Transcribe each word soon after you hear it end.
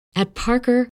At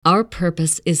Parker, our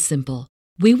purpose is simple.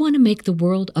 We want to make the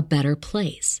world a better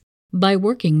place by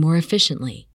working more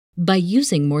efficiently, by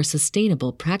using more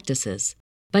sustainable practices,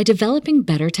 by developing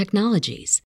better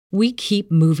technologies. We keep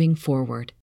moving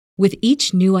forward. With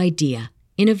each new idea,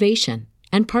 innovation,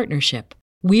 and partnership,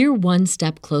 we're one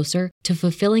step closer to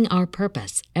fulfilling our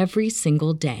purpose every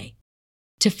single day.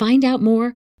 To find out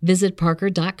more, visit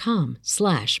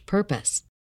parker.com/purpose.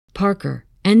 Parker,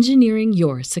 engineering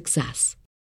your success.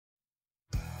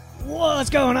 What's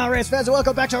going on, Rams fans?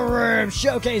 Welcome back to Rams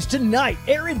Showcase. Tonight,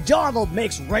 Aaron Donald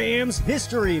makes Rams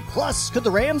history. Plus, could the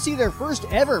Rams see their first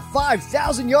ever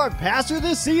 5,000-yard passer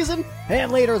this season?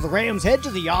 And later, the Rams head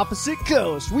to the opposite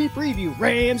coast. We preview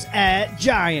Rams at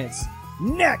Giants.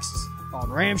 Next on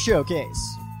Rams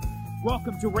Showcase.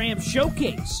 Welcome to Rams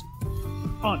Showcase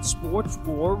on Sports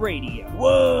War Radio.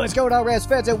 What's going on, Rams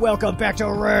fans? And welcome back to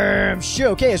Rams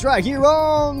Showcase right here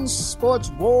on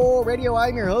Sports War Radio.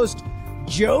 I'm your host,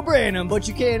 Joe Branham, but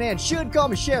you can and should call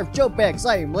me Sheriff Joe Beck, because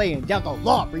I am laying down the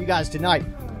law for you guys tonight.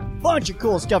 Bunch of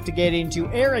cool stuff to get into.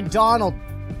 Aaron Donald,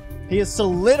 he has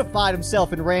solidified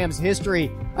himself in Rams history.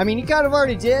 I mean, he kind of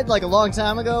already did like a long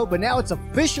time ago, but now it's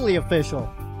officially official.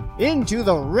 Into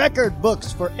the record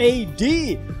books for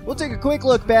AD. We'll take a quick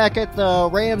look back at the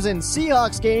Rams and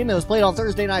Seahawks game that was played on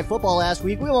Thursday Night Football last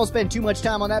week. We won't spend too much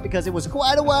time on that because it was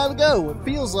quite a while ago. It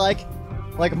feels like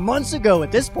months ago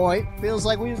at this point. Feels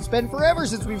like it's been forever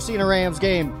since we've seen a Rams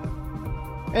game.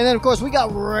 And then, of course, we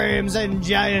got Rams and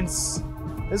Giants.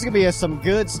 This is going to be some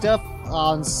good stuff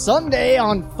on Sunday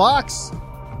on Fox.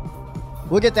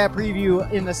 We'll get that preview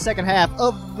in the second half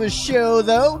of the show,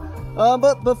 though.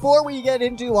 But before we get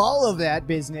into all of that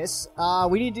business,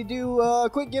 we need to do a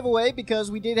quick giveaway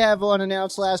because we did have one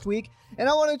announced last week. And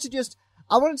I wanted to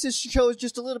show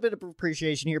just a little bit of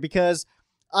appreciation here because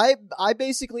I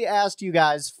basically asked you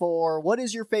guys for what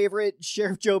is your favorite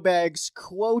Sheriff Joe Baggs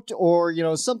quote or,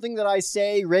 something that I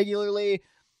say regularly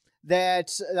that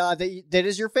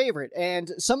is your favorite.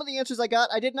 And some of the answers I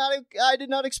got, I did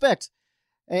not expect.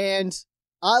 And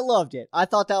I loved it. I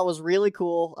thought that was really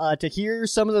cool to hear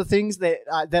some of the things that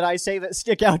I say that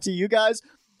stick out to you guys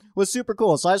was super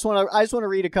cool. So I just want to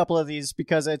read a couple of these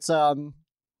because it's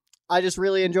I just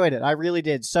really enjoyed it. I really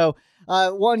did. So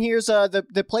one here's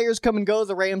the players come and go,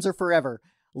 the Rams are forever.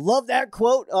 Love that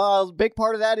quote. Big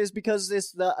part of that is because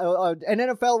an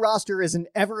NFL roster is an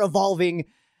ever evolving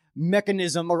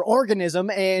mechanism or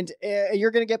organism, and you're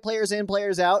going to get players in,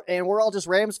 players out, and we're all just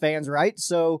Rams fans, right?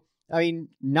 So I mean,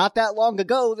 not that long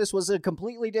ago, this was a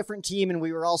completely different team, and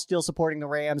we were all still supporting the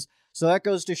Rams. So that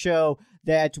goes to show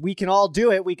that we can all do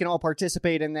it. We can all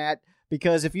participate in that.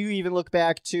 Because if you even look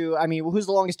back to, I mean, who's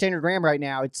the longest tenured Ram right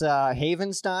now? It's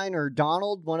Havenstein or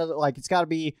Donald. One of the, it's got to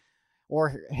be,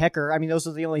 or Hecker. I mean, those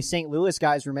are the only St. Louis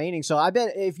guys remaining. So I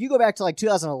bet if you go back to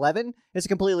 2011, it's a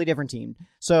completely different team.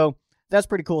 So that's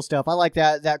pretty cool stuff. I like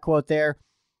that quote there.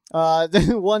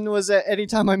 The one was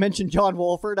anytime I mention John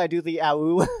Wolford, I do the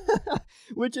ow,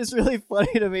 which is really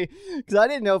funny to me because I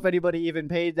didn't know if anybody even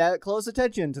paid that close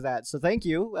attention to that. So thank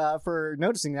you for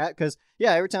noticing that because,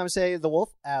 yeah, every time I say the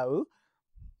wolf, ow,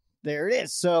 there it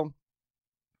is. So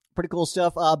pretty cool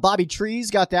stuff. Bobby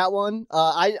Trees got that one.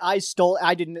 I'm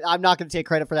not going to take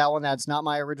credit for that one. That's not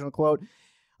my original quote.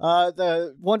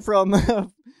 The one from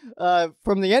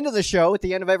the end of the show, at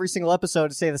the end of every single episode,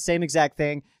 to say the same exact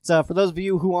thing. So for those of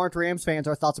you who aren't Rams fans,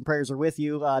 our thoughts and prayers are with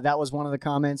you. That was one of the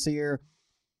comments here.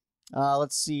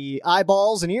 Let's see.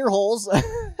 Eyeballs and ear holes.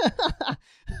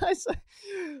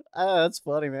 That's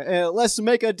funny, man. Let's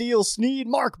make a deal. Sneed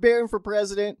Mark Barron for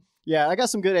president. Yeah, I got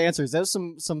some good answers. That was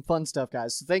some fun stuff,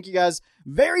 guys. So thank you guys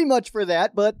very much for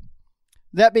that. But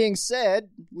that being said,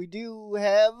 we do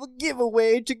have a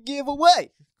giveaway to give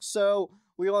away. So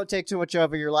we won't take too much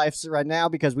of your lives right now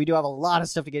because we do have a lot of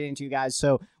stuff to get into, guys.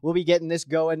 So we'll be getting this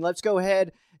going. Let's go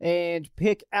ahead and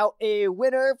pick out a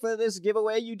winner for this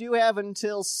giveaway. You do have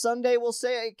until Sunday, we'll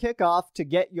say, kickoff to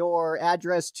get your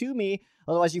address to me.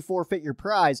 Otherwise, you forfeit your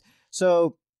prize.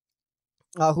 So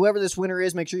whoever this winner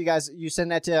is, make sure you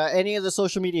send that to any of the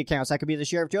social media accounts. That could be the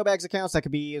Sheriff Joe Baggs accounts. That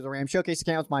could be the Ram Showcase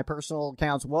accounts, my personal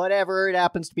accounts, whatever it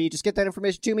happens to be. Just get that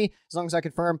information to me. As long as I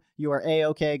confirm, you are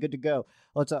A-okay, good to go.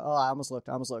 I almost looked.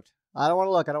 I don't want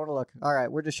to look. All right,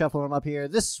 we're just shuffling them up here.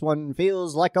 This one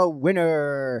feels like a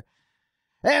winner.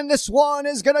 And this one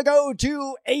is going to go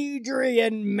to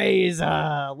Adrian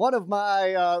Meza, one of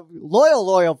my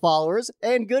loyal followers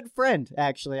and good friend,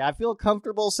 actually. I feel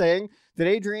comfortable saying that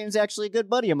Adrian's actually a good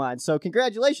buddy of mine. So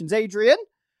congratulations, Adrian.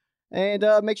 And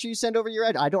make sure you send over your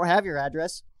address. I don't have your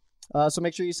address, so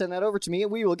make sure you send that over to me,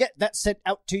 and we will get that sent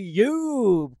out to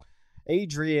you,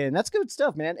 Adrian. That's good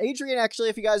stuff, man. Adrian, actually,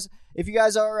 if you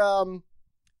guys are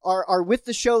are with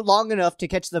the show long enough to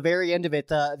catch the very end of it,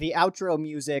 the outro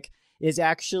music is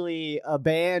actually a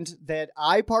band that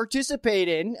I participate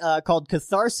in called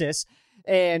Catharsis,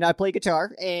 and I play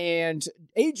guitar, and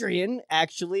Adrian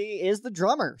actually is the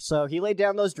drummer. So he laid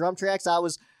down those drum tracks. I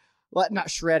was, well,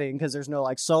 not shredding because there's no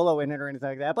like solo in it or anything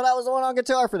like that, but I was the one on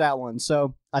guitar for that one.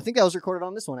 So I think that was recorded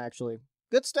on this one, actually.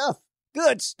 Good stuff.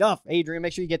 Good stuff, Adrian.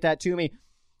 Make sure you get that to me.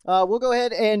 We'll go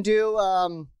ahead and do,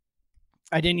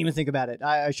 I didn't even think about it.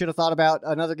 I should have thought about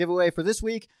another giveaway for this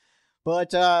week.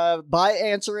 But by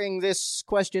answering this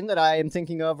question that I am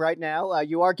thinking of right now,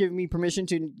 you are giving me permission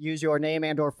to use your name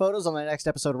and or photos on the next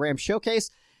episode of Ram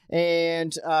Showcase.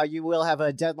 And you will have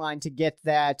a deadline to get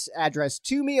that address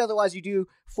to me. Otherwise, you do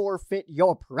forfeit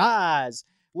your prize.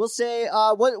 We'll say,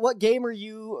 what game are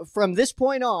you, from this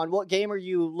point on, what game are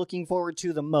you looking forward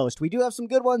to the most? We do have some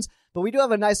good ones, but we do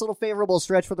have a nice little favorable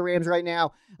stretch for the Rams right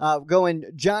now. Going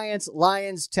Giants,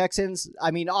 Lions, Texans.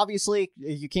 I mean, obviously,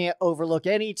 you can't overlook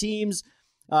any teams.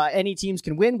 Any teams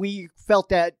can win. We felt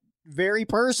that very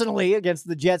personally against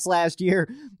the Jets last year,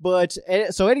 but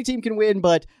so any team can win,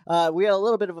 but we have a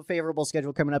little bit of a favorable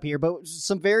schedule coming up here, but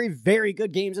some very, very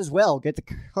good games as well. Get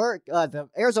the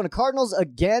Arizona Cardinals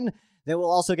again. Then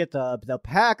we'll also get the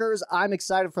Packers. I'm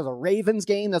excited for the Ravens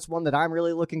game. That's one that I'm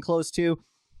really looking close to.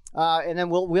 And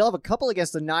then we'll have a couple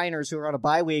against the Niners who are on a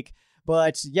bye week.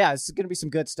 But yeah, it's going to be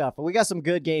some good stuff. But we got some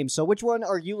good games. So which one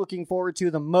are you looking forward to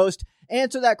the most?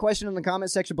 Answer that question in the comment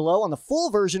section below on the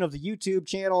full version of the YouTube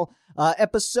channel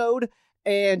episode.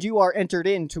 And you are entered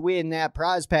in to win that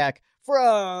prize pack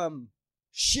from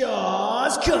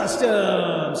Shaw's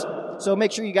Customs. So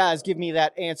make sure you guys give me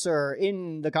that answer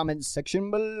in the comment section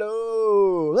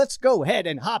below. Let's go ahead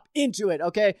and hop into it,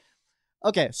 okay?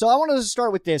 Okay, so I wanted to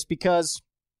start with this because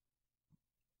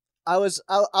I was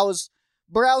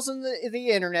browsing the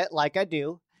internet like I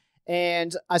do,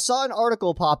 and I saw an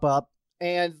article pop up,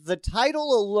 and the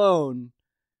title alone,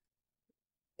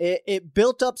 it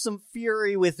built up some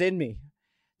fury within me.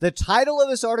 The title of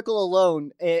this article alone,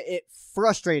 it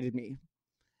frustrated me.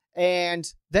 And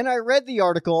then I read the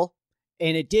article,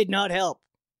 and it did not help.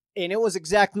 And it was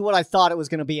exactly what I thought it was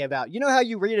going to be about. You know how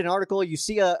you read an article, you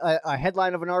see a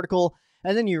headline of an article,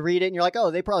 and then you read it, and you're like, oh,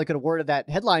 they probably could have worded that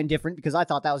headline different because I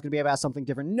thought that was going to be about something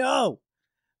different. No!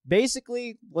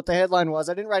 Basically, what the headline was,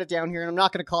 I didn't write it down here, and I'm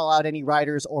not going to call out any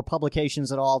writers or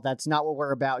publications at all. That's not what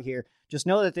we're about here. Just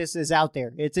know that this is out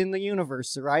there. It's in the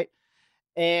universe, right?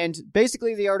 And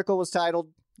basically, the article was titled,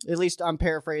 at least I'm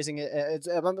paraphrasing it,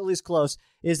 I'm at least close,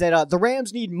 is that the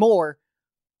Rams need more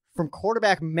from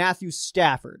quarterback Matthew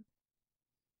Stafford.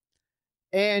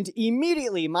 And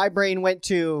immediately my brain went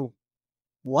to,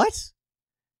 what?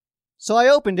 So I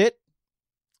opened it,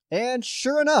 and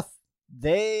sure enough,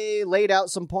 they laid out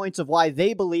some points of why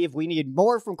they believe we need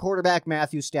more from quarterback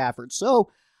Matthew Stafford. So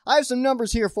I have some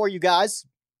numbers here for you guys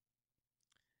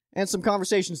and some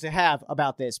conversations to have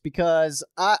about this because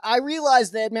I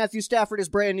realize that Matthew Stafford is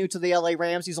brand new to the LA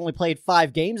Rams. He's only played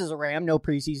 5 games as a Ram, no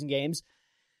preseason games.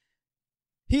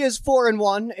 He is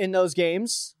 4-1 in those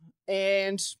games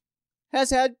and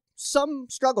has had some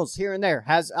struggles here and there.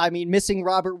 Missing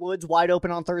Robert Woods wide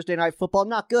open on Thursday Night Football.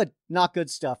 Not good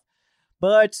stuff.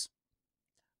 But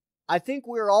I think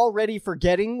we're already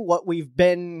forgetting what we've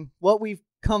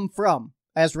come from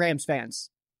as Rams fans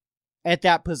at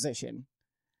that position.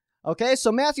 Okay,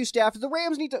 so Matthew Stafford, the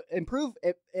Rams need to improve.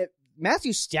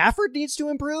 Matthew Stafford needs to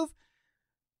improve.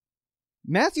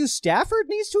 Matthew Stafford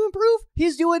needs to improve?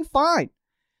 He's doing fine.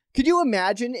 Could you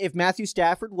imagine if Matthew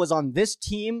Stafford was on this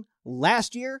team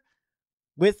last year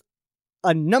with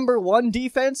a number 1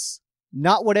 defense,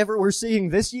 not whatever we're seeing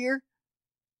this year?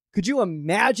 Could you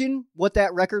imagine what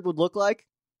that record would look like?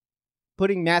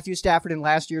 Putting Matthew Stafford in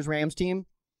last year's Rams team?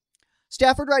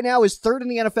 Stafford right now is 3rd in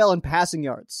the NFL in passing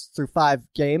yards through 5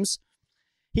 games.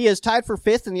 He is tied for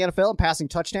 5th in the NFL in passing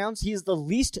touchdowns. He is the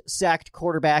least sacked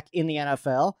quarterback in the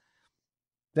NFL.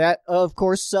 That, of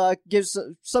course, gives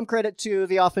some credit to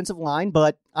the offensive line,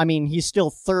 but, I mean, he's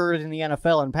still 3rd in the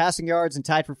NFL in passing yards and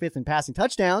tied for 5th in passing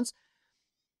touchdowns.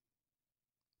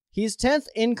 He's 10th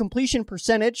in completion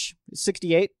percentage,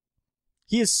 68.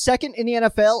 He is 2nd in the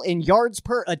NFL in yards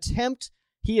per attempt.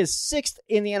 He is 6th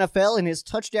in the NFL in his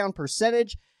touchdown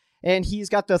percentage, and he's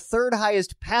got the 3rd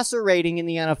highest passer rating in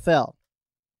the NFL.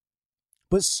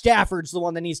 But Stafford's the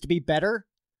one that needs to be better.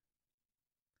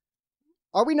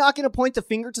 Are we not going to point the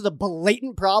finger to the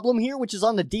blatant problem here, which is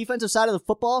on the defensive side of the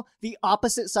football, the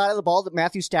opposite side of the ball that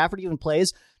Matthew Stafford even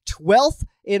plays? 12th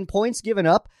in points given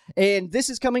up, and this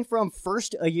is coming from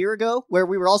 1st a year ago, where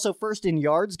we were also 1st in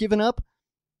yards given up,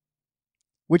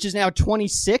 which is now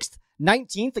 26th.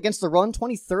 19th against the run,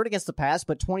 23rd against the pass,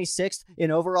 but 26th in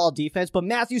overall defense. But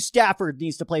Matthew Stafford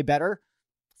needs to play better.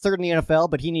 3rd in the NFL,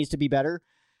 but he needs to be better.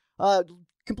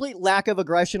 Complete lack of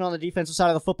aggression on the defensive side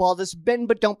of the football. This bend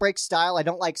but don't break style. I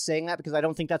don't like saying that because I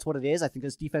don't think that's what it is. I think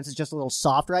this defense is just a little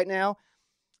soft right now.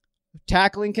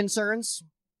 Tackling concerns,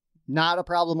 not a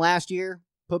problem last year.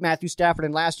 Put Matthew Stafford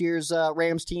in last year's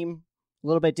Rams team. A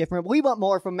little bit different. We want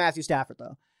more from Matthew Stafford,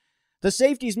 though. The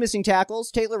safety's missing tackles.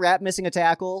 Taylor Rapp missing a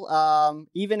tackle.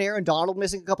 Even Aaron Donald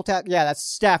missing a couple tackles. Yeah, that's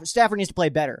Stafford. Stafford needs to play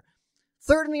better.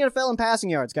 3rd in the NFL in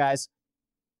passing yards, guys.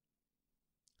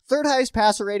 3rd highest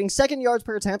passer rating. 2nd yards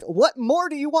per attempt. What more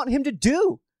do you want him to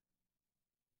do?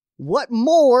 What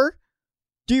more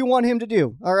do you want him to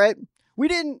do? All right. We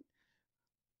didn't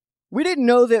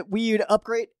know that we'd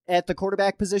upgrade at the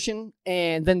quarterback position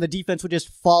and then the defense would just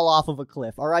fall off of a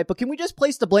cliff. All right. But can we just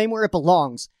place the blame where it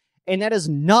belongs? And that is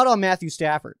not on Matthew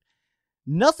Stafford.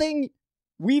 Nothing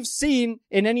we've seen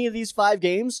in any of these 5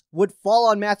 games would fall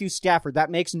on Matthew Stafford.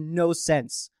 That makes no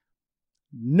sense.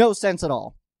 No sense at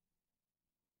all.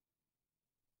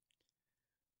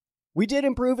 We did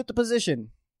improve at the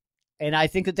position, and I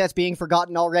think that that's being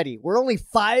forgotten already. We're only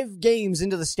 5 games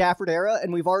into the Stafford era,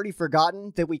 and we've already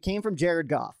forgotten that we came from Jared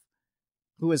Goff,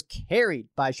 who was carried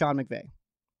by Sean McVay.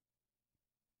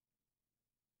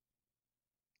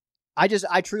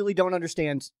 I truly don't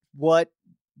understand what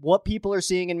people are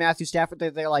seeing in Matthew Stafford.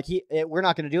 They're like, we're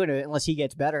not going to do it unless he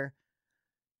gets better.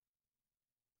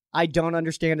 I don't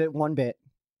understand it one bit.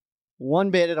 One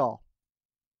bit at all.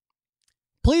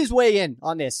 Please weigh in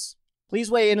on this. Please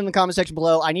weigh in the comment section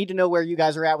below. I need to know where you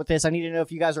guys are at with this. I need to know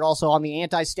if you guys are also on the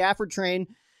anti-Stafford train.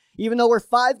 Even though we're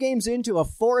 5 games into a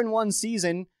 4-1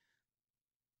 season,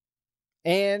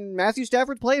 and Matthew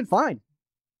Stafford's playing fine.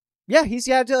 Yeah, he's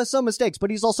had some mistakes,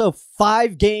 but he's also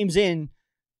 5 games in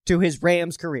to his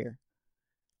Rams career.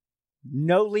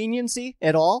 No leniency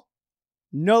at all.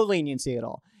 No leniency at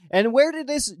all. And where did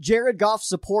this Jared Goff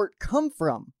support come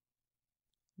from?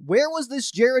 Where was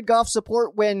this Jared Goff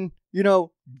support when,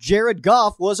 Jared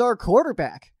Goff was our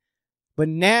quarterback? But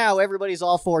now everybody's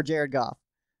all for Jared Goff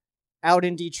out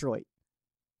in Detroit.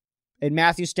 And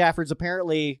Matthew Stafford's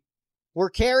apparently, we're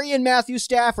carrying Matthew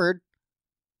Stafford.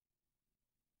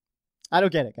 I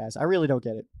don't get it, guys. I really don't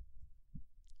get it.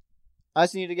 I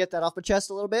just need to get that off my chest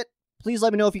a little bit. Please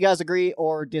let me know if you guys agree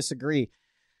or disagree.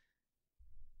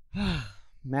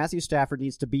 Matthew Stafford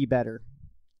needs to be better.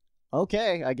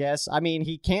 Okay, I guess. I mean,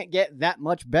 he can't get that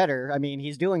much better. I mean,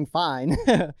 he's doing fine.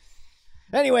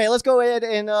 Anyway, let's go ahead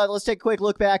and let's take a quick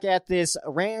look back at this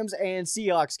Rams and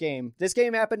Seahawks game. This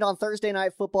game happened on Thursday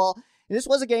Night Football. And this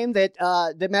was a game that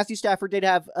Matthew Stafford did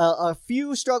have a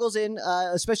few struggles in,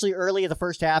 especially early in the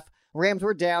first half. Rams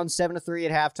were down 7-3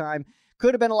 at halftime.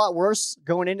 Could have been a lot worse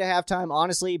going into halftime,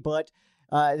 honestly, but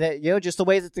just the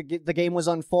way that the game was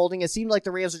unfolding, it seemed like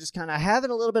the Rams were just kind of having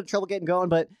a little bit of trouble getting going,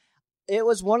 but it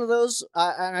was one of those,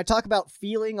 and I talk about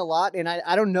feeling a lot, and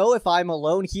I don't know if I'm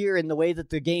alone here in the way that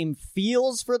the game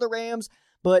feels for the Rams,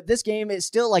 but this game is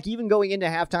still, like, even going into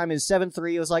halftime is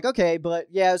 7-3. It was like, okay, but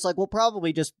yeah, it's like, we'll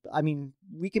probably just,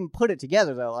 we can put it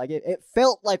together, though. Like, it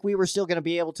felt like we were still going to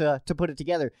be able to put it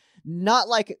together. Not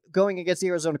like going against the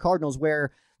Arizona Cardinals,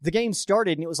 where the game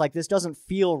started and it was like, this doesn't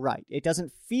feel right. It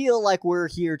doesn't feel like we're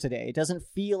here today. It doesn't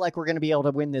feel like we're going to be able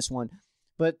to win this one.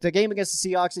 But the game against the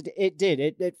Seahawks, it did.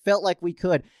 It felt like we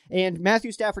could. And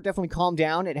Matthew Stafford definitely calmed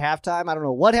down at halftime. I don't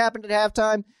know what happened at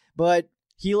halftime, but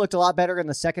he looked a lot better in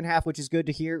the second half, which is good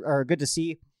to hear, or good to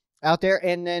see out there.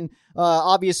 And then,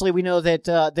 obviously, we know that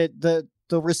the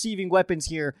receiving weapons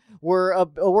here were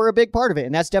a big part of it,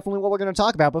 and that's definitely what we're going to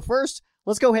talk about. But first,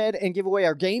 let's go ahead and give away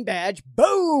our game badge.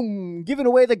 Boom! Giving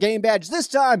away the game badge. This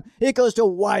time, it goes to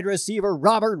wide receiver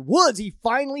Robert Woods. He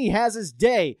finally has his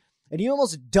day. And he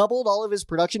almost doubled all of his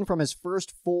production from his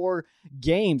first 4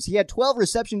 games. He had 12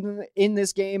 receptions in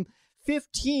this game,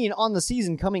 15 on the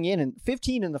season coming in, and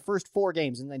 15 in the first 4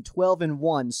 games, and then 12 in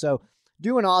 1. So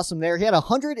doing awesome there. He had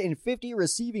 150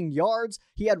 receiving yards.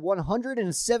 He had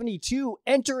 172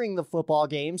 entering the football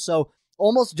game. So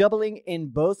almost doubling in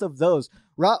both of those.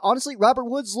 Honestly, Robert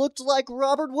Woods looked like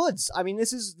Robert Woods. I mean,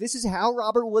 this is how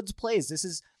Robert Woods plays.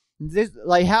 This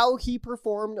like how he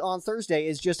performed on Thursday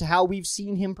is just how we've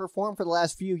seen him perform for the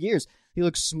last few years. He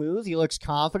looks smooth. He looks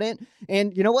confident.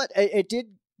 And you know what? It did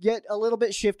get a little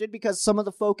bit shifted because some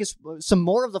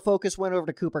more of the focus went over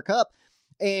to Cooper Kupp.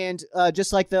 And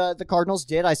just like the Cardinals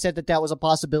did, I said that was a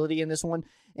possibility in this one.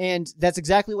 And that's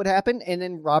exactly what happened. And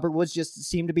then Robert Woods just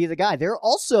seemed to be the guy. There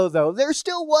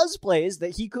still was plays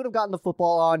that he could have gotten the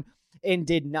football on and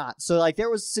did not. So like there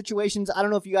was situations, I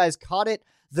don't know if you guys caught it,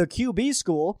 the QB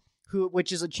School,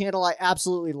 which is a channel I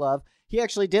absolutely love. he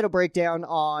actually did a breakdown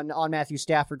on Matthew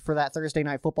Stafford for that Thursday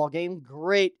Night Football game.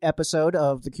 Great episode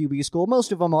of the QB School.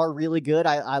 Most of them are really good.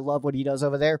 I love what he does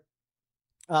over there.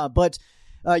 But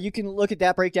you can look at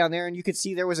that breakdown there, and you could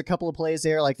see there was a couple of plays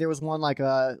there. Like there was one like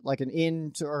an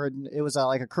in to, or it was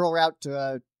like a curl route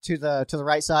to the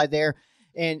right side there,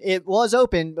 and it was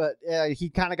open, but he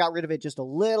kind of got rid of it just a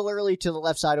little early to the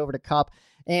left side over to Kupp,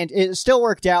 and it still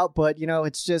worked out. But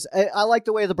it's just I like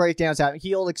the way the breakdown's out.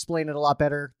 He'll explain it a lot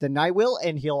better than I will,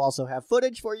 and he'll also have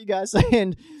footage for you guys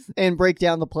and break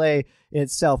down the play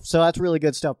itself. So that's really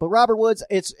good stuff. But Robert Woods,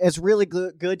 it's really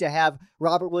good to have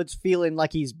Robert Woods feeling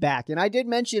like he's back. And I did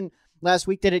mention last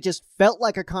week that it just felt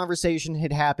like a conversation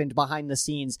had happened behind the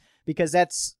scenes, because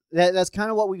that's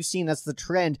kind of what we've seen. That's the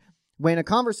trend. When a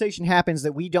conversation happens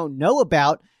that we don't know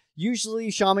about, usually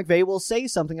Sean McVay will say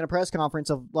something in a press conference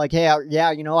of like, hey, yeah,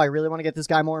 I really want to get this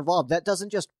guy more involved. That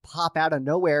doesn't just pop out of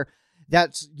nowhere.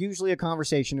 That's usually a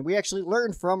conversation. And we actually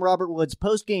learned from Robert Woods'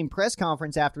 post-game press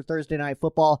conference after Thursday Night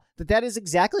Football that is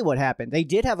exactly what happened. They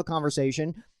did have a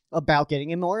conversation about getting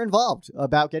him more involved,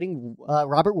 about getting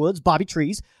Robert Woods, Bobby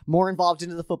Trees, more involved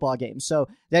into the football game. So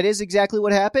that is exactly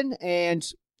what happened. And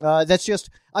that's just,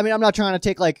 I'm not trying to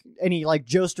take like any like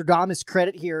Joe Stradamus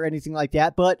credit here or anything like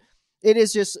that, but it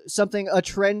is just a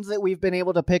trend that we've been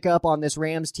able to pick up on this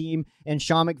Rams team and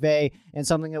Sean McVay, and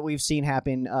something that we've seen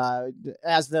happen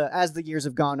as the years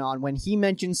have gone on. When he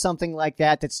mentions something like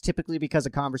that, that's typically because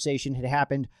a conversation had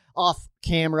happened off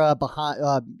camera, behind,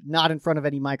 not in front of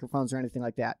any microphones or anything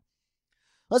like that.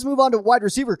 Let's move on to wide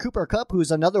receiver Cooper Kupp, who's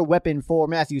another weapon for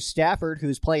Matthew Stafford,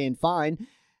 who's playing fine.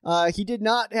 He did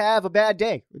not have a bad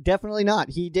day. Definitely not.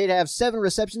 He did have 7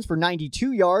 receptions for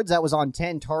 92 yards. That was on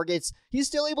 10 targets. He's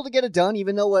still able to get it done,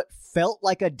 even though it felt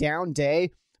like a down day.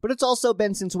 But it's also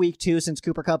been since week 2 since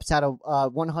Cooper Kupp's had a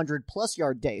 100-plus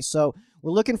yard day. So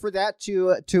we're looking for that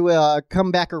to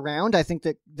come back around. I think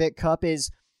that Kupp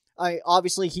is...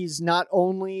 obviously, he's not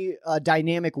only a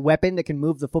dynamic weapon that can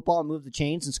move the football and move the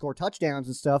chains and score touchdowns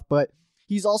and stuff, but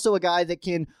he's also a guy that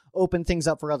can open things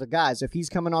up for other guys. If he's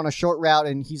coming on a short route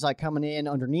and he's like coming in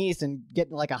underneath and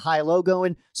getting like a high-low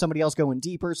going, somebody else going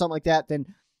deeper, something like that, then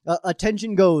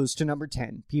attention goes to number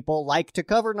 10. People like to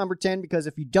cover number 10 because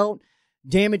if you don't,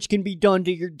 damage can be done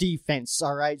to your defense,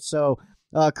 all right? So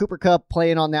Cooper Kupp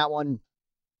playing on that one.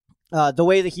 The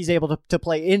way that he's able to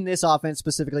play in this offense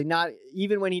specifically, not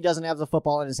even when he doesn't have the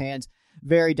football in his hands,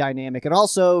 very dynamic. And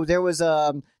also, there was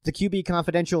the QB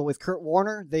Confidential with Kurt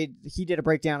Warner. He did a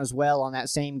breakdown as well on that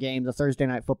same game, the Thursday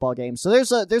Night Football game. So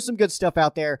there's some good stuff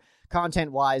out there,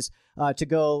 content-wise, to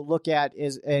go look at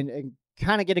and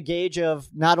kind of get a gauge of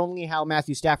not only how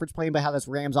Matthew Stafford's playing, but how this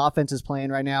Rams offense is playing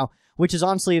right now, which is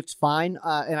honestly, it's fine.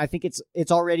 And I think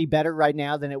it's already better right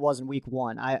now than it was in week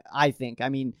 1, I think. I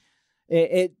mean,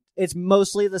 it's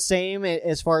mostly the same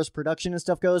as far as production and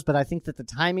stuff goes, but I think that the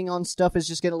timing on stuff is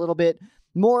just getting a little bit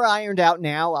more ironed out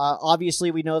now.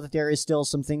 Obviously, we know that there is still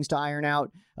some things to iron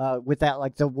out with that,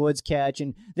 like the Woods catch.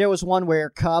 And there was one where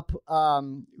Kupp,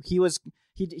 he was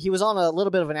on a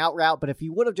little bit of an out route, but if he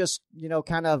would have just,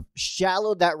 kind of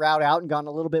shallowed that route out and gone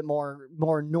a little bit more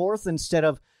north instead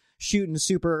of shooting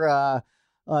super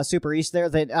east there,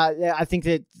 that I think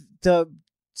that the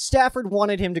Stafford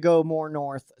wanted him to go more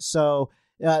north. So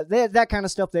that kind of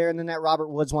stuff there, and then that Robert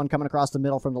Woods one coming across the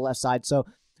middle from the left side. So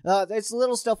it's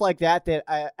little stuff like that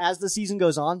as the season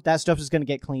goes on, that stuff is going to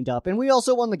get cleaned up. And we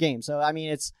also won the game. So, I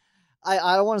mean,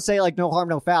 I don't want to say like no harm,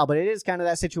 no foul, but it is kind of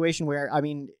that situation where, I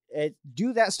mean,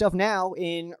 do that stuff now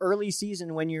in early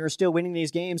season when you're still winning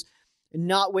these games,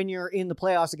 not when you're in the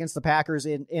playoffs against the Packers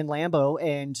in Lambeau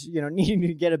and, needing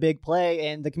to get a big play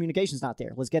and the communication's not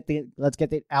there. Let's get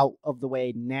it out of the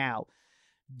way now.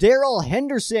 Darrell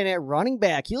Henderson at running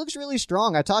back. He looks really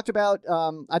strong. I talked about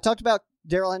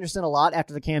Darrell Henderson a lot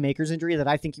after the Cam Akers injury, that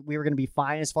I think we were going to be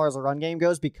fine as far as the run game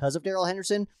goes because of Darrell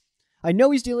Henderson. I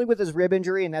know he's dealing with his rib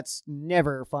injury, and that's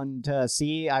never fun to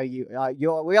see. We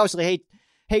obviously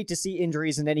hate to see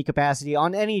injuries in any capacity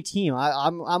on any team.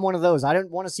 I'm one of those. I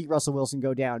don't want to see Russell Wilson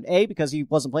go down, A, because he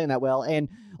wasn't playing that well, and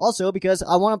also because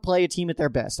I want to play a team at their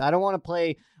best. I don't want to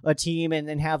play a team and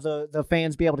then have the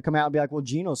fans be able to come out and be like, well,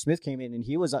 Geno Smith came in and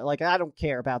he was like, I don't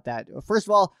care about that. First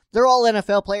of all, they're all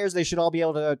NFL players. They should all be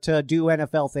able to do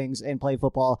NFL things and play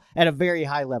football at a very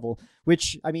high level,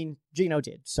 which, I mean, Geno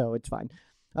did, so it's fine.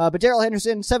 But Darrell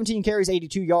Henderson, 17 carries,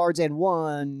 82 yards, and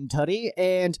 1 tutty.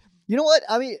 And you know what?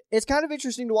 I mean, it's kind of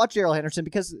interesting to watch Darrell Henderson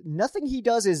because nothing he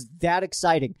does is that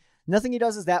exciting. Nothing he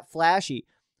does is that flashy.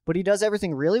 But he does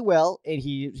everything really well, and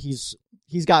he's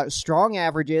got strong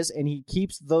averages, and he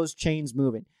keeps those chains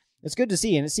moving. It's good to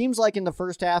see, and it seems like in the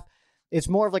first half, it's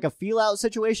more of like a feel-out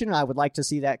situation. I would like to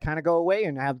see that kind of go away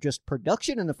and have just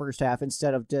production in the first half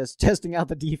instead of just testing out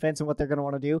the defense and what they're going to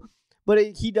want to do. But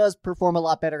he does perform a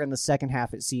lot better in the second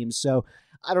half, it seems. So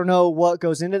I don't know what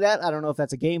goes into that. I don't know if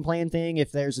that's a game plan thing,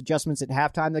 if there's adjustments at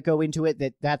halftime that go into it,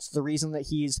 that's the reason that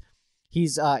he's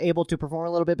able to perform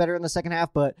a little bit better in the second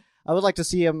half. But I would like to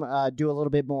see him do a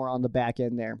little bit more on the back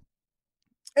end there.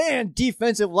 And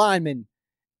defensive lineman,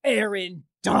 Aaron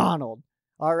Donald.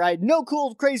 All right, no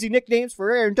cool, crazy nicknames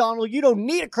for Aaron Donald. You don't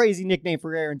need a crazy nickname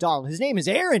for Aaron Donald. His name is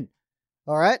Aaron.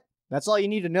 All right, that's all you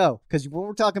need to know. Because when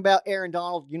we're talking about Aaron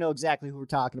Donald, you know exactly who we're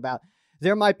talking about.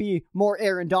 There might be more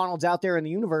Aaron Donalds out there in the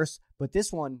universe, but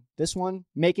this one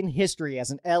making history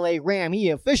as an LA Ram. He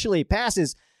officially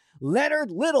passes Leonard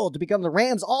Little to become the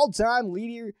Rams' all-time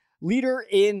leader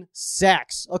in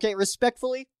sacks. Okay,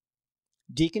 respectfully,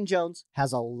 Deacon Jones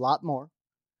has a lot more.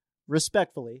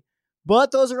 Respectfully.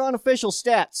 But those are unofficial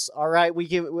stats, all right? We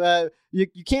give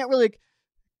you can't really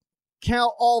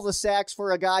count all the sacks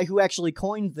for a guy who actually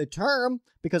coined the term,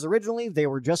 because originally they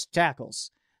were just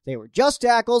tackles. They were just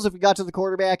tackles if we got to the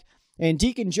quarterback. And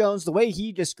Deacon Jones, the way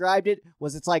he described it,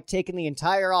 was it's like taking the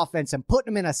entire offense and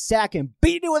putting them in a sack and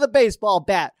beating it with a baseball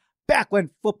bat back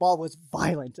when football was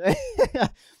violent.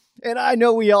 And I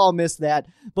know we all miss that.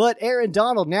 But Aaron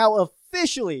Donald now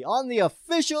officially on the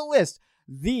official list,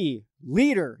 the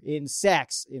leader in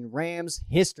sacks in Rams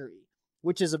history,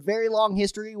 which is a very long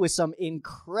history with some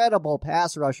incredible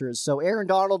pass rushers. So Aaron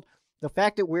Donald, the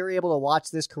fact that we're able to watch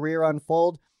this career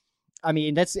unfold, I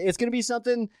mean, it's going to be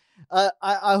something.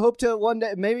 I hope to one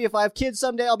day, maybe if I have kids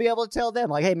someday, I'll be able to tell them,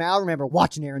 like, hey, man, I remember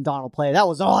watching Aaron Donald play. That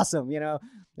was awesome, you know?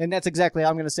 And that's exactly what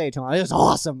I'm going to say to them. It was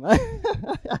awesome. They're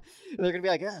going to be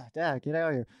like, Dad, get out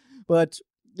of here. But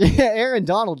yeah, Aaron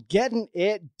Donald getting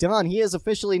it done. He is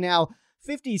officially now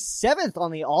 57th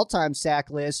on the all-time sack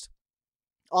list,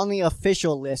 on the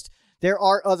official list. There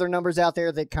are other numbers out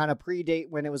there that kind of predate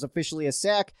when it was officially a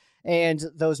sack, and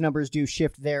those numbers do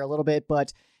shift there a little bit,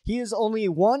 but he is only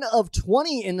one of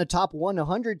 20 in the top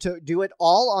 100 to do it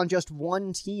all on just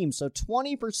one team. So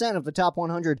 20% of the top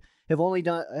 100 have only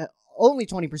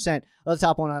 20% of the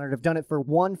top 100 have done it for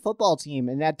one football team,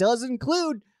 and that does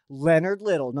include Leonard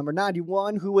Little, number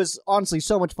 91, who was honestly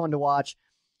so much fun to watch.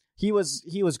 He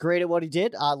was great at what he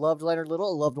did. I loved Leonard Little.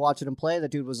 I loved watching him play.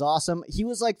 That dude was awesome. He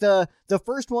was like the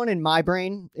first one in my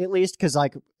brain, at least, because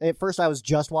like at first I was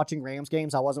just watching Rams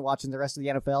games. I wasn't watching the rest of the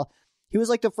NFL. He was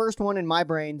like the first one in my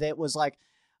brain that was like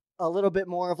a little bit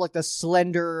more of like the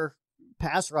slender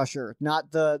pass rusher,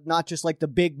 not just like the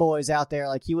big boys out there.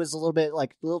 Like he was a little bit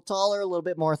like a little taller, a little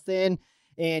bit more thin.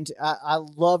 And I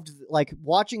loved like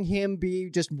watching him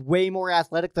be just way more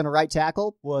athletic than a right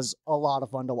tackle was a lot of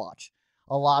fun to watch.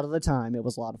 A lot of the time, it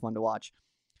was a lot of fun to watch.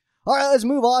 All right, let's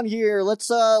move on here.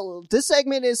 This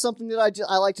segment is something that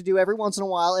I like to do every once in a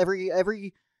while,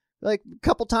 every like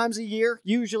couple times a year.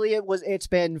 Usually it's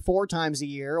been 4 times a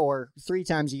year or 3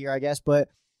 times a year, I guess. But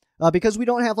because we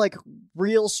don't have like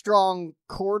real strong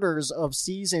quarters of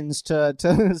seasons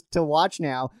to watch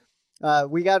now,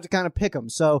 we got to kind of pick them.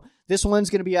 So this one's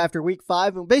going to be after week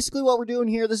 5. And basically what we're doing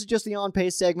here, this is just the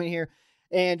on-pace segment here.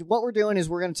 And what we're doing is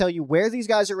we're going to tell you where these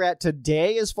guys are at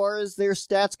today as far as their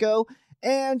stats go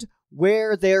and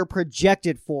where they're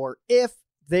projected for if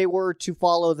they were to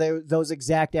follow those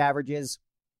exact averages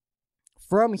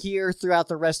from here throughout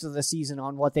the rest of the season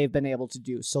on what they've been able to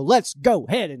do. So let's go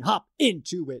ahead and hop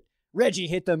into it. Reggie,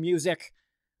 hit the music.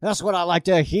 That's what I like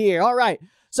to hear. All right.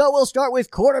 So we'll start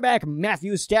with quarterback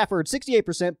Matthew Stafford,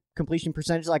 68% completion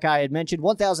percentage, like I had mentioned,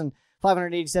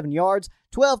 1,587 yards,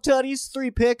 12 tutties,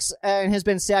 3 picks, and has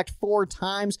been sacked 4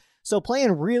 times. So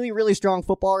playing really, really strong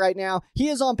football right now. He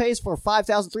is on pace for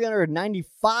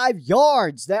 5,395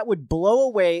 yards. That would blow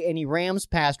away any Rams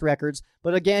past records.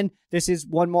 But again, this is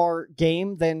one more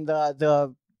game than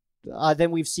than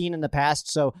we've seen in the past.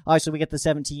 So obviously we get the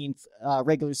 17th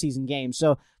regular season game.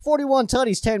 So 41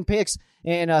 tutties, 10 picks,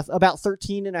 and about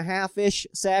 13.5-ish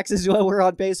sacks is what we're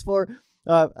on pace for.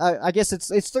 I guess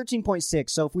it's 13.6.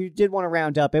 So if we did want to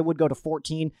round up, it would go to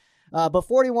 14. But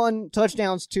 41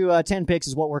 touchdowns to 10 picks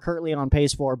is what we're currently on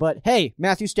pace for. But hey,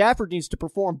 Matthew Stafford needs to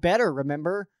perform better,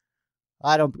 remember?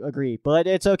 I don't agree, but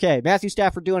it's okay. Matthew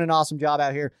Stafford doing an awesome job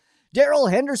out here. Darrell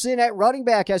Henderson at running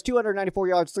back has 294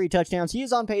 yards, 3 touchdowns. He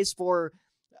is on pace for,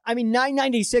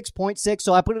 996.6,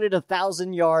 so I put it at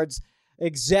 1,000 yards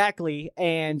exactly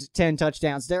and 10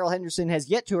 touchdowns. Darrell Henderson has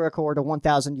yet to record a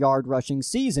 1,000-yard rushing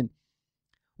season.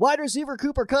 Wide receiver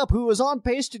Cooper Kupp, who is on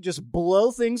pace to just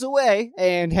blow things away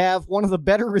and have one of the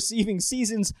better receiving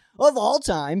seasons of all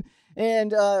time,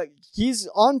 And he's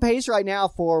on pace right now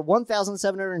for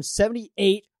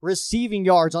 1,778 receiving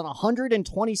yards on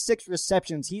 126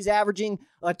 receptions. He's averaging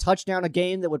a touchdown a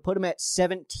game that would put him at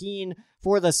 17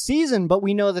 for the season, but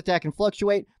we know that can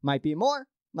fluctuate. Might be more,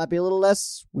 might be a little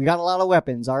less. We got a lot of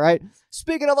weapons, all right?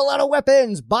 Speaking of a lot of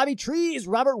weapons, Bobby Trees,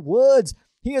 Robert Woods,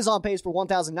 he is on pace for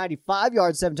 1,095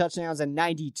 yards, 7 touchdowns, and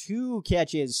 92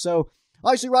 catches. So,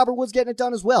 obviously, Robert Woods getting it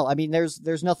done as well. I mean,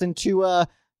 there's nothing to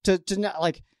not,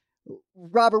 like,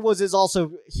 Robert Woods is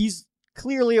also, he's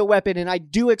clearly a weapon, and I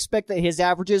do expect that his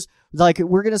averages, like,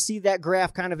 we're going to see that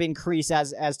graph kind of increase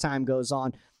as time goes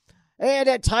on. And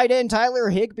at tight end, Tyler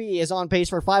Higbee is on pace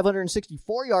for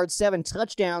 564 yards, 7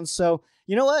 touchdowns. So,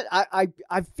 you know what?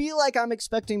 I feel like I'm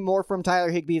expecting more from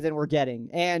Tyler Higbee than we're getting.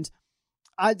 And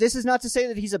this is not to say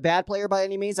that he's a bad player by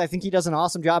any means. I think he does an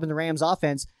awesome job in the Rams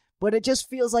offense, but it just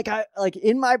feels like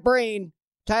in my brain,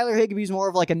 Tyler Higbee's more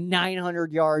of like a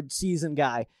 900-yard season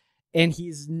guy. And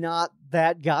he's not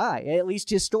that guy. At least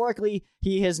historically,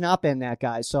 he has not been that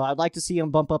guy. So I'd like to see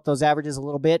him bump up those averages a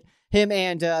little bit. Him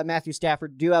and Matthew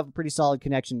Stafford do have a pretty solid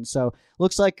connection. So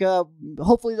looks like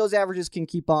hopefully those averages can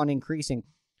keep on increasing.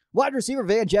 Wide receiver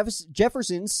Van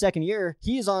Jefferson's second year,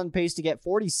 he is on pace to get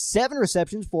 47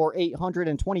 receptions for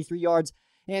 823 yards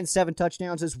and 7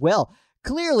 touchdowns as well.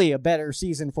 Clearly a better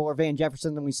season for Van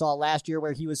Jefferson than we saw last year,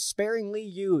 where he was sparingly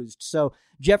used. So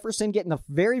Jefferson getting the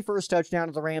very first touchdown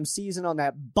of the Rams season on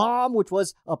that bomb, which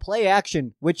was a play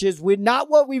action, which is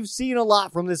not what we've seen a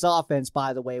lot from this offense,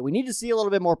 by the way. We need to see a little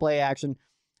bit more play action,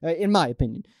 in my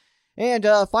opinion. And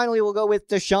finally, we'll go with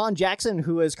Deshaun Jackson,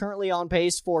 who is currently on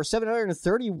pace for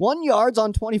 731 yards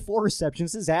on 24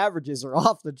 receptions. His averages are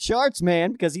off the charts,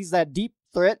 man, because he's that deep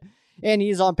threat. And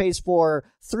he's on pace for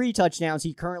 3 touchdowns.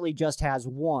 He currently just has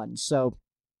 1. So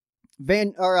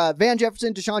Van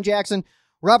Jefferson, Deshaun Jackson,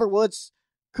 Robert Woods,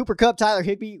 Cooper Kupp, Tyler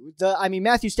Higbee.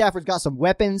 Matthew Stafford's got some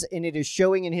weapons, and it is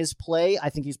showing in his play. I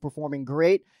think he's performing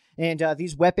great. And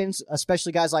these weapons,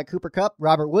 especially guys like Cooper Kupp,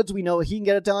 Robert Woods, we know he can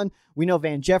get it done. We know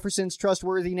Van Jefferson's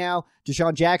trustworthy now.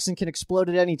 Deshaun Jackson can explode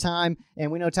at any time.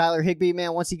 And we know Tyler Higbee,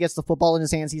 man, once he gets the football in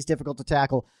his hands, he's difficult to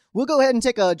tackle. We'll go ahead and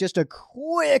take just a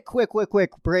quick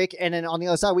break. And then on the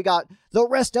other side, we got the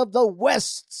rest of the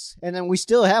Wests. And then we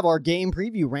still have our game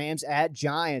preview, Rams at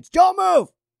Giants. Don't move!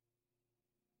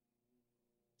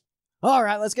 All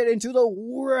right, let's get into the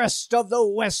rest of the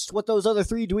West, what those other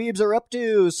 3 dweebs are up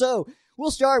to. So we'll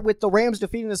start with the Rams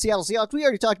defeating the Seattle Seahawks. We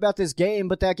already talked about this game,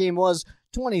 but that game was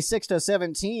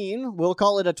 26-17. We'll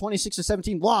call it a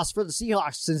 26-17 loss for the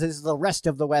Seahawks, since this is the rest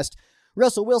of the West.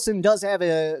 Russell Wilson does have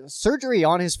a surgery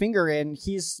on his finger, and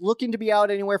he's looking to be out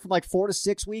anywhere from like 4 to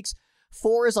 6 weeks.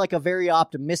 4 is like a very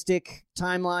optimistic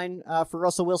timeline for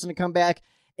Russell Wilson to come back.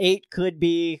 8 could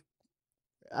be,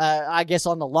 I guess,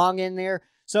 on the long end there.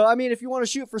 So, I mean, if you want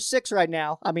to shoot for 6 right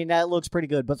now, I mean, that looks pretty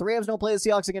good. But the Rams don't play the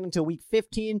Seahawks again until week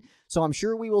 15, so I'm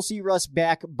sure we will see Russ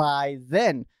back by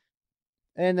then.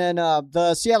 And then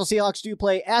the Seattle Seahawks do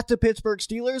play at the Pittsburgh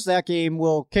Steelers. That game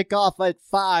will kick off at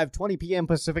 5:20 p.m.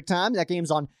 Pacific time. That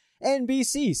game's on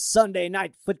NBC, Sunday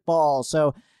Night Football.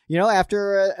 So, you know,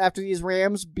 after these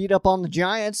Rams beat up on the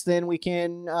Giants, then we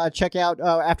can check out,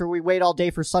 after we wait all day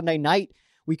for Sunday night,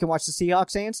 we can watch the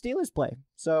Seahawks and Steelers play.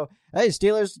 So, hey,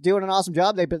 Steelers doing an awesome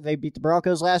job. They beat the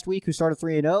Broncos last week, who started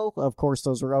 3-0. Of course,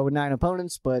 those were 0-9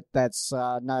 opponents, but that's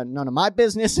none of my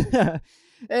business.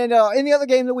 And in the other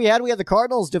game that we had the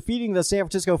Cardinals defeating the San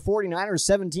Francisco 49ers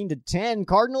 17-10.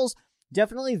 Cardinals,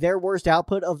 definitely their worst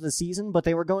output of the season, but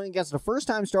they were going against a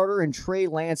first-time starter in Trey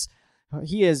Lance.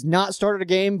 He has not started a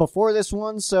game before this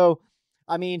one, so,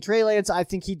 I mean, Trey Lance, I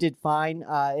think he did fine.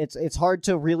 It's hard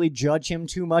to really judge him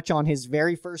too much on his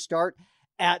very first start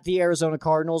at the Arizona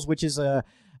Cardinals, which is a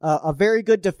very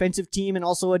good defensive team and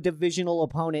also a divisional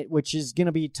opponent, which is going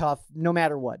to be tough no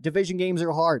matter what. Division games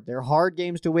are hard. They're hard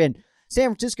games to win. San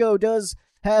Francisco does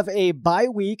have a bye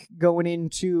week going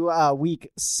into week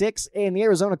 6, and the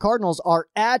Arizona Cardinals are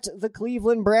at the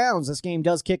Cleveland Browns. This game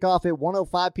does kick off at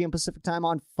 1:05 p.m. Pacific time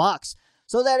on Fox.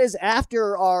 So that is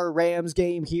after our Rams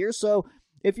game here. So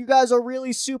if you guys are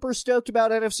really super stoked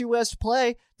about NFC West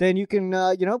play, then you can,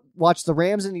 watch the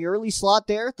Rams in the early slot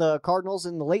there, the Cardinals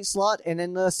in the late slot, and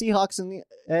then the Seahawks in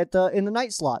the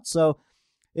night slot. So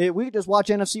we could just watch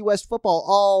NFC West football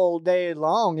all day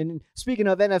long. And speaking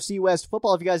of NFC West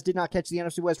football, if you guys did not catch the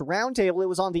NFC West Roundtable, it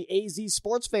was on the AZ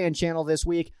Sports Fan channel this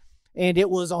week, and it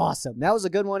was awesome. That was a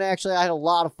good one, actually. I had a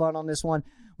lot of fun on this one.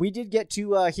 We did get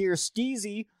to hear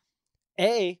Steezy.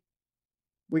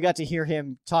 We got to hear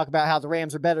him talk about how the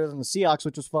Rams are better than the Seahawks,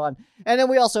 which was fun. And then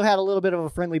we also had a little bit of a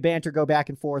friendly banter go back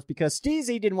and forth because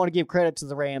Steezy didn't want to give credit to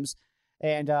the Rams.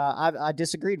 And I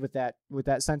disagreed with that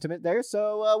sentiment there.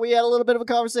 So we had a little bit of a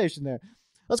conversation there.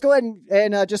 Let's go ahead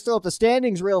and just throw up the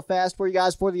standings real fast for you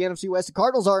guys for the NFC West. The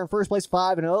Cardinals are in first place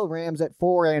 5-0. Rams at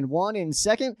 4-1 in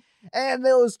second. And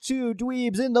those two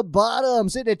dweebs in the bottom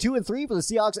sitting at 2-3 for the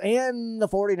Seahawks and the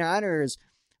 49ers.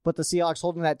 But the Seahawks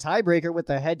holding that tiebreaker with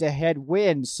the head-to-head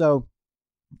win. So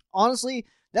honestly,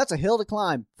 that's a hill to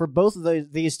climb for both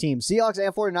of these teams. Seahawks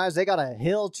and 49ers, they got a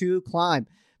hill to climb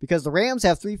because the Rams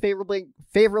have 3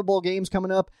 favorable games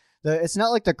coming up. It's not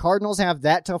like the Cardinals have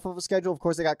that tough of a schedule. Of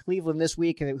course, they got Cleveland this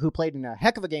week, who played in a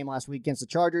heck of a game last week against the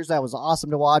Chargers. That was awesome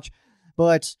to watch.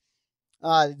 But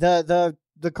the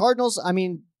Cardinals, I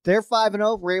mean, they're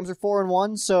 5-0. Rams are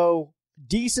 4-1, so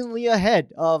decently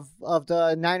ahead of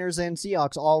the Niners and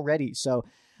Seahawks already. So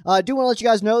I do want to let you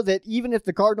guys know that even if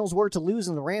the Cardinals were to lose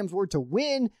and the Rams were to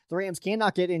win, the Rams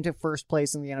cannot get into first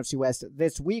place in the NFC West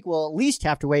this week. We'll at least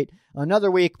have to wait another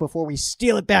week before we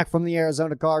steal it back from the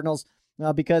Arizona Cardinals.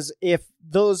 Because if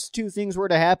those two things were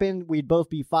to happen, we'd both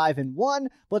be 5-1,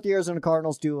 but the Arizona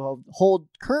Cardinals do hold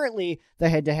currently the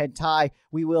head-to-head tie.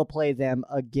 We will play them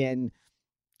again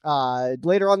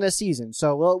later on this season.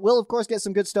 So we'll of course get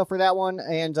some good stuff for that one.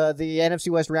 And the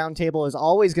NFC West Roundtable is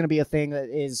always going to be a thing that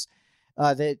is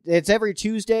that it's every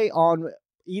Tuesday on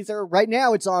right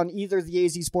now it's on either the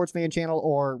AZ Sports Fan channel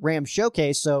or Rams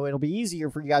Showcase. So it'll be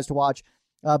easier for you guys to watch.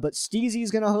 But Steezy's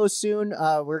going to host soon.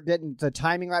 We're getting the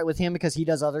timing right with him because he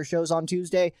does other shows on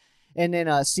Tuesday. And then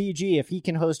CG, if he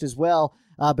can host as well.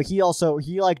 But he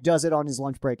does it on his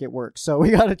lunch break at work. So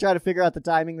we got to try to figure out the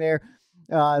timing there.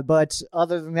 But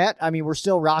other than that, I mean, we're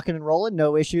still rocking and rolling.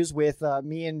 No issues with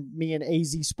me and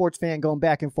AZ Sports Fan going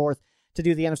back and forth to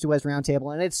do the NFC West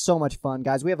Roundtable. And it's so much fun,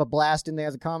 guys. We have a blast in there.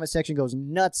 The comment section goes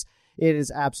nuts. It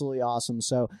is absolutely awesome.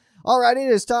 So, all right, it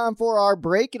is time for our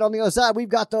break. And on the other side, we've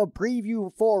got the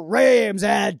preview for Rams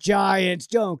at Giants.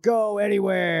 Don't go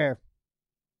anywhere.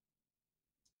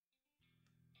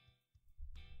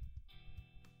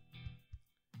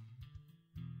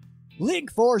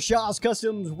 Link for Shaw's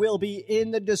Customs will be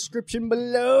in the description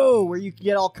below, where you can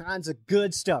get all kinds of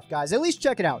good stuff, guys. At least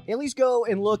check it out. At least go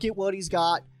and look at what he's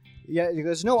got. Yeah,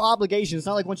 there's no obligation. It's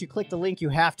not like once you click the link, you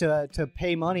have to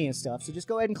pay money and stuff. So just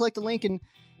go ahead and click the link and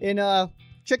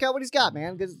check out what he's got,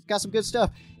 man. He's got some good stuff.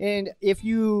 And if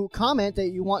you comment that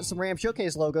you want some Ram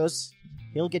Showcase logos,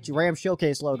 he'll get you Ram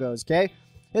Showcase logos, okay?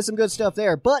 There's some good stuff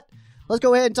there. But let's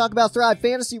go ahead and talk about Thrive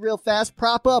Fantasy real fast.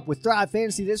 Prop up with Thrive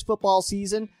Fantasy this football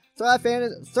season. Thrive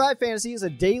Fantasy is a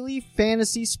daily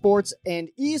fantasy sports and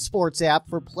esports app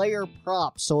for player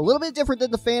props. So a little bit different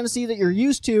than the fantasy that you're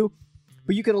used to,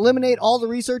 but you can eliminate all the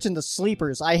research and the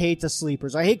sleepers. I hate the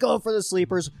sleepers. I hate going for the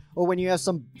sleepers, or when you have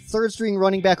some third-string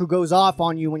running back who goes off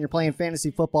on you when you're playing fantasy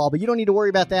football. But you don't need to worry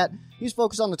about that. You just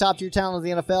focus on the top-tier talent of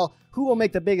the NFL, who will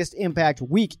make the biggest impact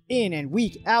week in and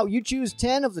week out. You choose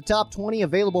 10 of the top 20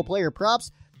 available player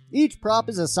props. Each prop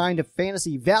is assigned a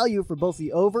fantasy value for both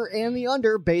the over and the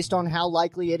under based on how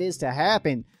likely it is to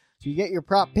happen. So you get your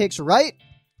prop picks right,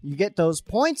 you get those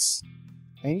points,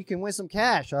 and you can win some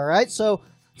cash, all right? So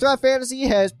Thrive Fantasy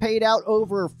has paid out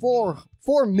over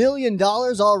 $4 million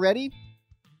already.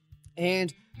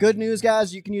 And good news,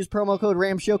 guys, you can use promo code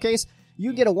RAM Showcase.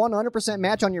 You get a 100%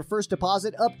 match on your first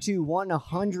deposit up to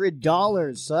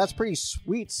 $100. So that's pretty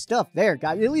sweet stuff there,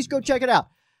 guys. At least go check it out.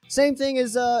 Same thing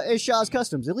as Shaw's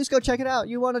Customs. At least go check it out.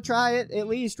 You want to try it at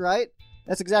least, right?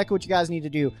 That's exactly what you guys need to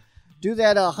do. Do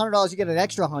that $100, you get an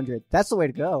extra 100. That's the way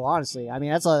to go, honestly. I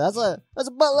mean, that's a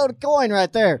buttload of coin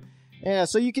right there. Yeah,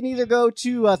 so you can either go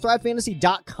to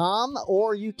thrivefantasy.com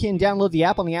or you can download the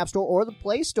app on the App Store or the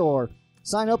Play Store.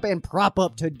 Sign up and prop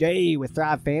up today with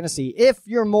Thrive Fantasy if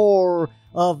you're more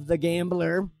of the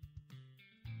gambler.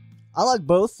 I like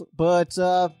both, but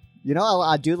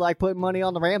I do like putting money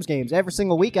on the Rams games. Every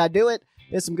single week I do it.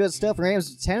 It's some good stuff.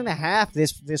 Rams 10.5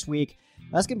 this week.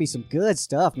 That's going to be some good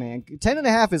stuff, man.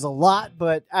 10.5 is a lot,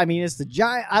 but, I mean, it's the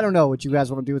Giant. I don't know what you guys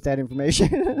want to do with that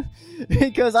information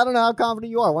because I don't know how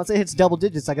confident you are. Once it hits double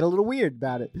digits, I get a little weird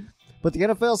about it. But the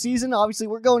NFL season, obviously,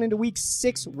 we're going into week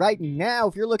 6 right now.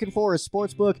 If you're looking for a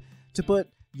sports book to put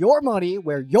your money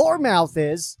where your mouth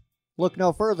is, look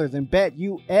no further than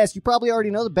BetUS. You probably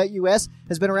already know that BetUS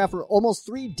has been around for almost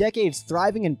 3 decades,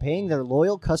 thriving and paying their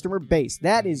loyal customer base.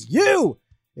 That is you!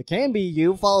 It can be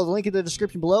you. Follow the link in the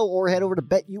description below or head over to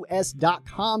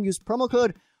BetUS.com. Use promo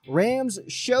code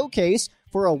RAMSShowcase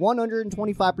for a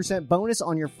 125% bonus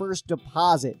on your first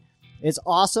deposit. It's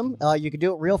awesome. You can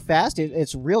do it real fast.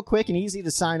 It's real quick and easy to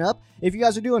sign up. If you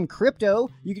guys are doing crypto,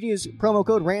 you can use promo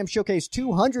code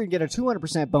RAMSShowcase200 and get a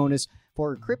 200% bonus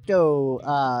for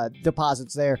crypto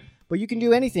deposits there. but you can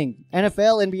do anything.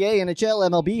 NFL, NBA,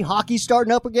 NHL, MLB, hockey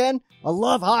starting up again. I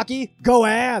love hockey. Go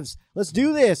Avs. Let's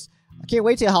do this. I can't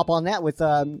wait to hop on that with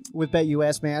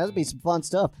BetUS, man. That'll be some fun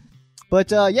stuff. But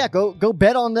go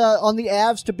bet on the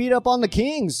Avs to beat up on the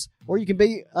Kings, or you can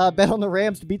bet on the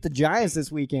Rams to beat the Giants this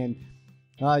weekend.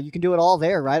 You can do it all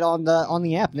there, right on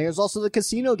the app. And there's also the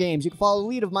casino games. You can follow the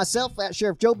lead of myself, at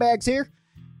Sheriff Joe Bags here,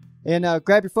 and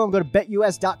grab your phone. Go to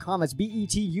betus.com. That's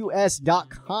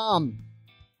betus.com.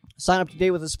 Sign up today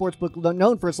with a sportsbook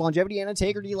known for its longevity and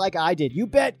integrity, like I did. You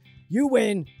bet, you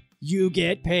win, you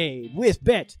get paid with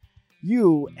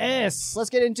BetUS. Let's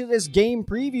get into this game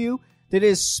preview that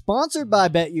is sponsored by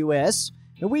BetUS.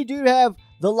 And we do have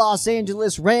the Los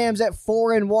Angeles Rams at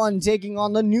 4-1 taking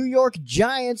on the New York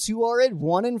Giants, who are at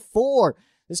 1-4.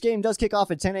 This game does kick off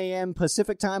at 10 a.m.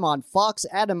 Pacific time on Fox.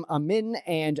 Adam Amin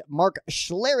and Mark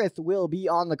Schlereth will be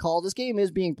on the call. This game is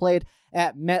being played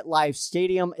at MetLife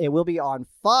Stadium. It will be on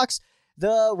Fox.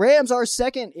 The Rams are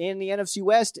second in the NFC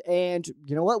West, and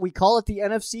you know what? We call it the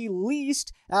NFC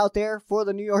least out there for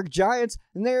the New York Giants,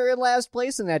 and they're in last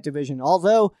place in that division.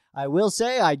 Although, I will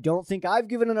say, I don't think I've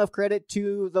given enough credit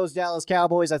to those Dallas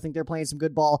Cowboys. I think they're playing some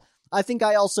good ball. I think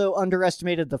I also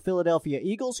underestimated the Philadelphia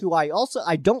Eagles, who I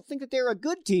don't think that they're a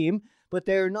good team, but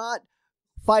they're not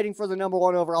fighting for the number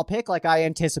one overall pick like I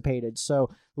anticipated. So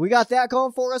we got that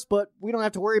going for us, but we don't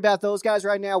have to worry about those guys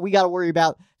right now. We got to worry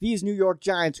about these New York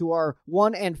Giants, who are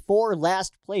 1-4,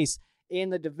 last place in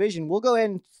the division. We'll go ahead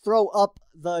and throw up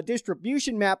the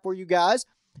distribution map for you guys.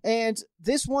 And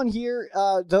this one here,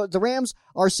 the Rams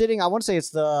are sitting, I want to say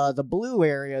it's the blue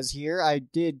areas here. I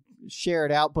did share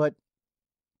it out, but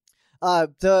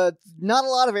not a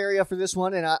lot of area for this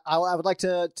one, and I would like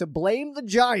to blame the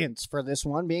Giants for this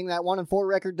one, being that 1-4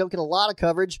 record don't get a lot of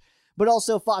coverage, but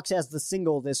also Fox has the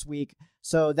single this week,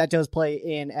 so that does play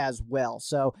in as well.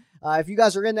 So if you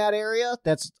guys are in that area,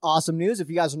 that's awesome news. If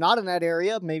you guys are not in that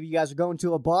area, maybe you guys are going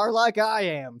to a bar like I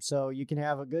am, so you can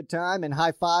have a good time and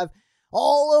high five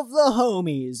all of the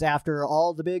homies after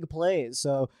all the big plays.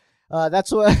 So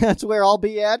that's where I'll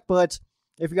be at, but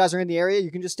if you guys are in the area,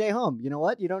 you can just stay home. You know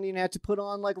what? You don't even have to put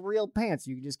on like real pants.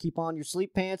 You can just keep on your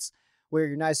sleep pants, wear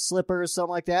your nice slippers, something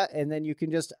like that, and then you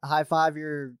can just high five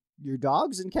your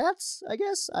dogs and cats, I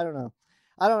guess. I don't know.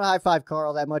 I don't high five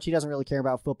Carl that much. He doesn't really care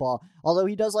about football. Although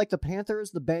he does like the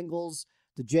Panthers, the Bengals,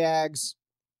 the Jags.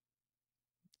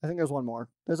 I think there's one more.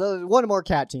 There's one more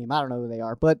cat team. I don't know who they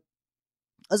are. But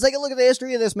let's take a look at the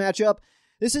history of this matchup.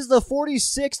 This is the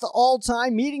 46th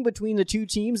all-time meeting between the two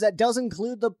teams. That does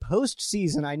include the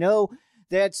postseason. I know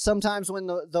that sometimes when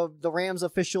the Rams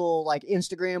official like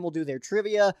Instagram will do their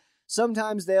trivia,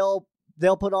 sometimes they'll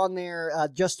put on their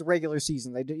just the regular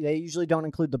season. They usually don't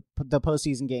include the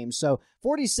postseason games. So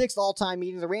 46th all-time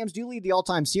meeting. The Rams do lead the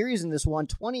all-time series in this one,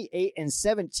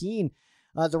 28-17.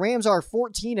 The Rams are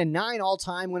 14-9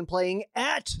 all-time when playing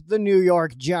at the New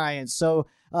York Giants. So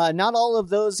not all of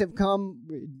those have come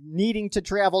needing to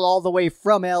travel all the way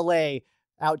from L.A.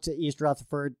 out to East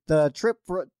Rutherford. The trip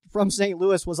from St.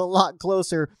 Louis was a lot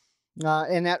closer,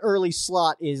 and that early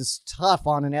slot is tough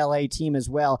on an L.A. team as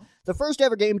well. The first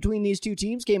ever game between these two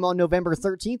teams came on November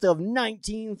 13th of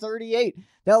 1938.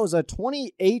 That was a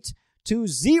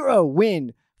 28-0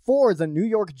 win for the New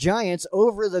York Giants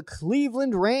over the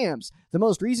Cleveland Rams. The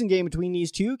most recent game between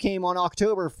these two came on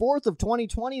October 4th of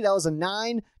 2020. That was a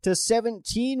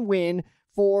 9-17 win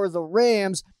for the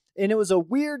Rams. And it was a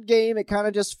weird game. It kind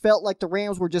of just felt like the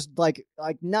Rams were just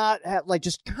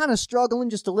just kind of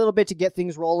struggling just a little bit to get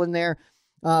things rolling there.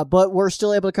 But we're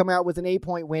still able to come out with an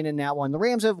 8-point win in that one. The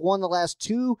Rams have won the last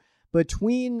two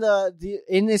between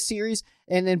in this series,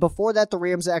 and then before that, the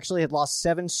Rams actually had lost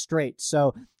 7 straight.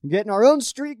 So getting our own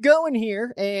streak going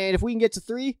here, and if we can get to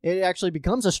 3, it actually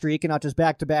becomes a streak and not just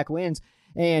back-to-back wins,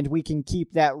 and we can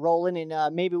keep that rolling,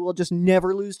 and maybe we'll just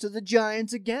never lose to the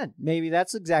Giants again. Maybe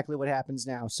that's exactly what happens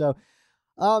now. So,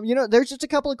 there's just a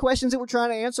couple of questions that we're trying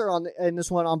to answer in this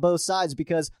one on both sides,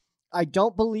 because I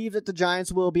don't believe that the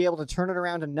Giants will be able to turn it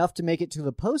around enough to make it to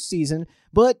the postseason.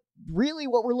 But really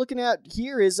what we're looking at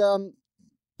here is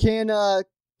can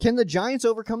the Giants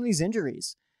overcome these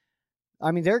injuries?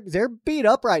 I mean, they're beat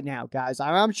up right now, guys.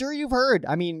 I'm sure you've heard.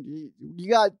 I mean, you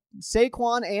got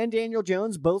Saquon and Daniel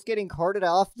Jones both getting carted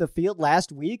off the field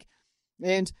last week.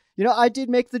 And, I did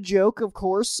make the joke, of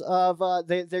course, of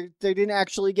they didn't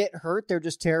actually get hurt. They're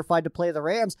just terrified to play the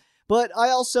Rams. But I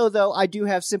also, though, I do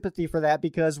have sympathy for that,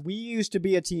 because we used to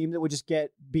be a team that would just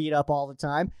get beat up all the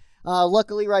time.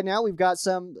 Luckily, right now, we've got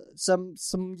some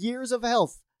years of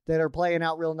health that are playing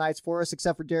out real nice for us,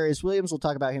 except for Darius Williams. We'll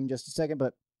talk about him in just a second,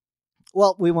 but,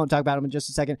 well, we won't talk about him in just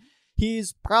a second.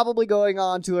 He's probably going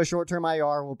on to a short-term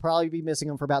IR. We'll probably be missing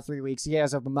him for about 3 weeks. He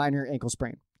has a minor ankle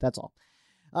sprain. That's all.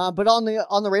 But on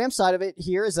the Rams side of it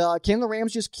here is, can the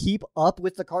Rams just keep up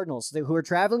with the Cardinals, who are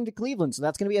traveling to Cleveland? So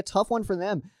that's going to be a tough one for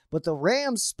them. But the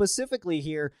Rams specifically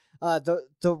here,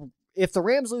 if the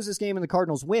Rams lose this game and the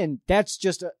Cardinals win, that's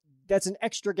an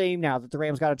extra game now that the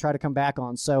Rams got to try to come back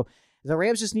on. So the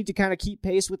Rams just need to kind of keep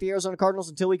pace with the Arizona Cardinals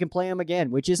until we can play them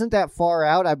again, which isn't that far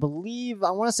out. I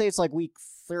want to say it's like week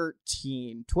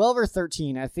 13, 12 or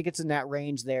 13. I think it's in that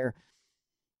range there.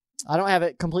 I don't have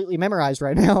it completely memorized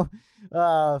right now.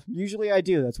 Usually I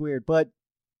do. That's weird. But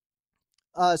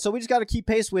so we just got to keep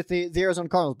pace with the Arizona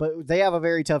Cardinals, but they have a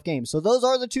very tough game. So those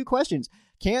are the two questions.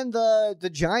 Can the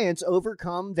Giants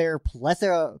overcome their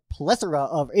plethora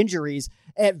of injuries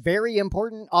at very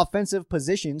important offensive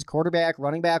positions? Quarterback,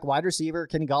 running back, wide receiver,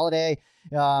 Kenny Golladay.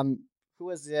 Who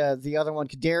was the other one?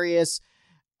 Kadarius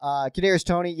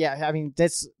Toney. Yeah, I mean,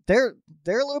 they're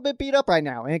a little bit beat up right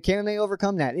now. And can they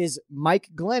overcome that? Is Mike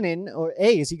Glennon,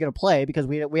 is he going to play? Because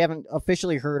we haven't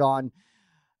officially heard on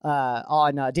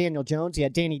Daniel Jones. He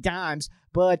had Danny Dimes,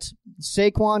 but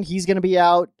Saquon, he's going to be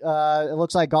out. It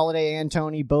looks like Golladay and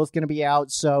Toney both going to be out.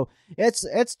 So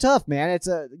it's tough, man.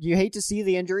 You hate to see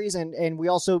the injuries, and we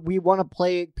want to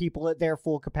play people at their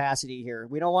full capacity here.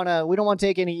 We don't want to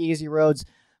take any easy roads.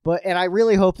 And I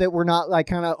really hope that we're not like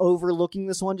kind of overlooking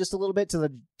this one just a little bit to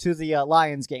the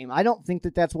Lions game. I don't think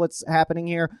that that's what's happening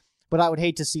here, but I would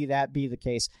hate to see that be the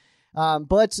case.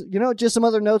 But just some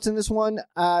other notes in this one.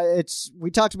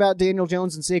 We talked about Daniel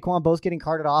Jones and Saquon both getting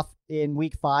carted off in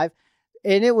week 5,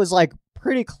 and it was like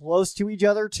pretty close to each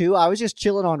other too. I was just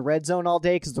chilling on Red Zone all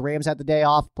day because the Rams had the day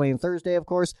off, playing Thursday, of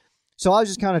course. So I was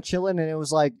just kind of chilling, and it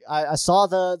was like I saw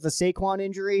the Saquon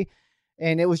injury.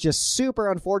 And it was just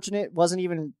super unfortunate. Wasn't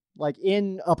even like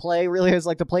in a play, really. It was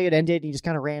like the play had ended and he just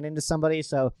kind of ran into somebody.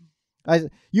 So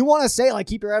you want to say like,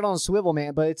 keep your head on a swivel,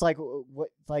 man. But it's like,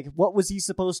 what was he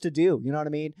supposed to do? You know what I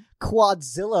mean?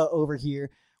 Quadzilla over here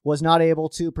was not able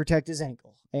to protect his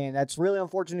ankle. And that's really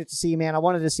unfortunate to see, man. I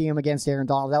wanted to see him against Aaron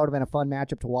Donald. That would have been a fun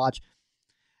matchup to watch.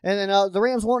 And then the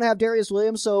Rams won't have Darius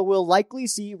Williams, so we'll likely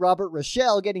see Robert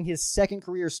Rochelle getting his second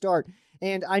career start.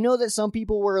 And I know that some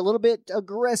people were a little bit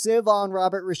aggressive on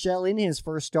Robert Rochelle in his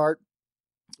first start,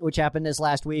 which happened this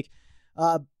last week.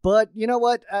 But you know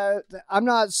what? I'm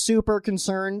not super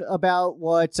concerned about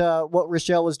what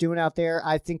Rochelle was doing out there.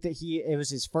 I think that it was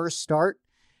his first start.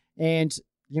 And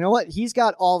you know what? He's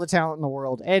got all the talent in the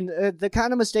world. And the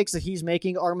kind of mistakes that he's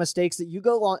making are mistakes that you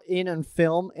go in and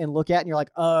film and look at and you're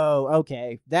like, oh,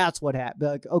 okay, that's what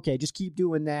happened. Like, okay, just keep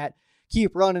doing that.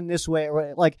 Keep running this way.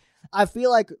 Like, I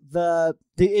feel like the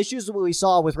issues that we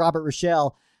saw with Robert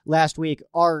Rochelle last week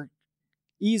are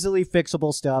easily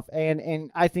fixable stuff.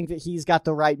 And I think that he's got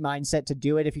the right mindset to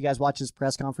do it. If you guys watch his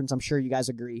press conference, I'm sure you guys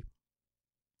agree.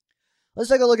 Let's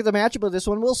take a look at the matchup of this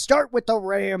one. We'll start with the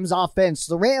Rams offense.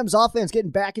 The Rams offense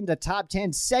getting back into top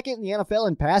 10, second in the NFL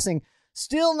in passing.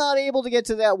 Still not able to get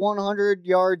to that 100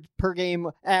 yard per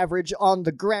game average on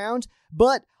the ground,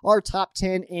 but our top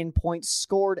 10 in points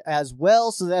scored as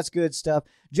well, so that's good stuff.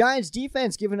 Giants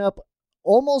defense giving up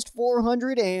almost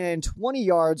 420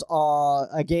 yards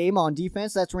a game on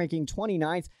defense. That's ranking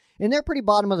 29th, and they're pretty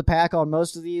bottom of the pack on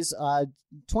most of these.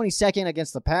 22nd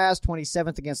against the pass,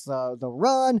 27th against the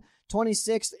run,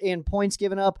 26th in points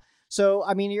given up. So,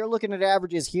 I mean, you're looking at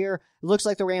averages here. It looks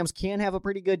like the Rams can have a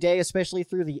pretty good day, especially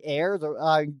through the air.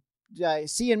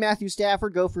 Seeing Matthew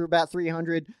Stafford go for about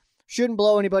 300 shouldn't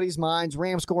blow anybody's minds.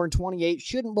 Rams scoring 28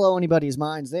 shouldn't blow anybody's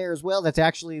minds there as well. That's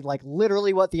actually like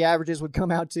literally what the averages would come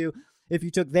out to. If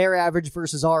you took their average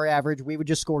versus our average, we would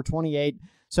just score 28.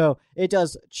 So it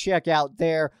does check out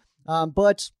there.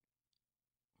 But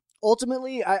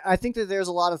ultimately, I think that there's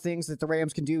a lot of things that the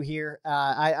Rams can do here.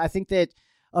 I think that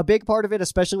a big part of it,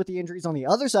 especially with the injuries on the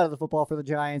other side of the football for the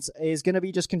Giants, is going to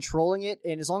be just controlling it.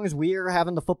 And as long as we're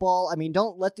having the football, I mean,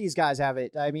 don't let these guys have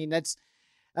it. I mean,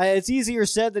 it's easier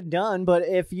said than done, but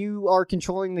if you are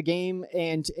controlling the game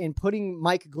and putting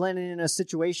Mike Glennon in a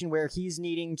situation where he's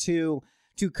needing to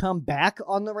come back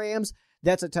on the Rams,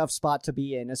 that's a tough spot to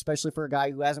be in, especially for a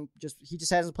guy who just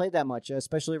hasn't played that much,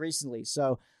 especially recently.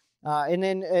 So, and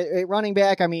then at running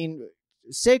back, I mean,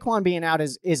 Saquon being out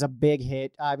is a big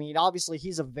hit. I mean, obviously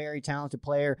he's a very talented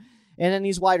player, and then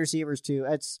these wide receivers too.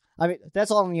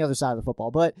 That's all on the other side of the football.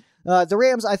 But the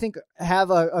Rams, I think, have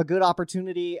a good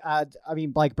opportunity. I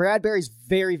mean, like Bradbury's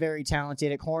very, very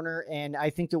talented at corner, and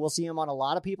I think that we'll see him on a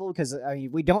lot of people because I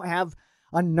mean we don't have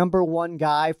a number one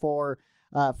guy for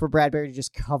for Bradbury to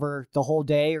just cover the whole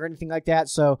day or anything like that.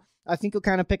 So I think he'll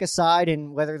kind of pick a side,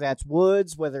 and whether that's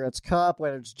Woods, whether it's Kupp,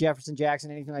 whether it's Jefferson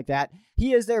Jackson, anything like that,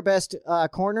 he is their best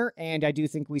corner, and I do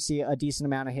think we see a decent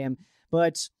amount of him.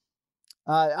 But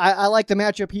I like the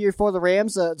matchup here for the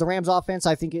Rams. The Rams offense,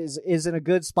 I think, is in a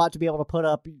good spot to be able to put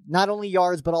up not only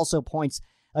yards, but also points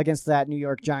against that New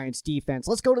York Giants defense.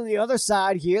 Let's go to the other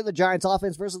side here, the Giants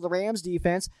offense versus the Rams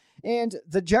defense. And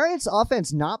the Giants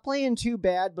offense not playing too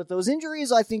bad, but those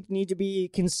injuries I think need to be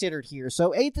considered here.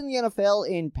 So 8th in the NFL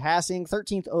in passing,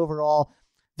 13th overall.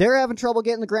 They're having trouble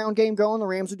getting the ground game going. The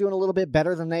Rams are doing a little bit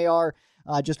better than they are,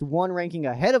 just one ranking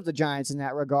ahead of the Giants in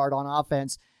that regard on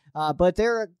offense. But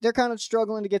they're kind of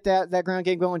struggling to get that ground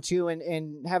game going too,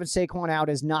 and having Saquon out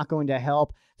is not going to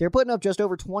help. They're putting up just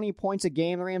over 20 points a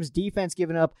game. The Rams defense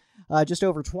giving up just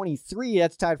over 23.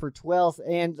 That's tied for 12th.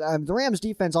 And the Rams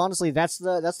defense, honestly, that's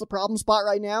the problem spot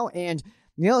right now. And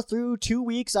through 2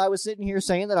 weeks, I was sitting here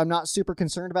saying that I'm not super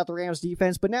concerned about the Rams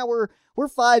defense, but now we're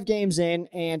 5 games in,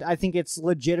 and I think it's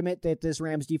legitimate that this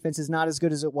Rams defense is not as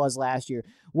good as it was last year.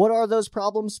 What are those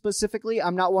problems specifically?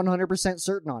 I'm not 100%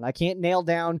 certain on. I can't nail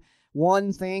down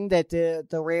one thing that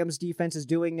the Rams defense is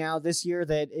doing now this year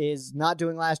that is not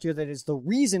doing last year that is the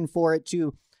reason for it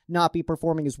to not be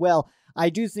performing as well. I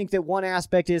do think that one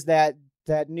aspect is that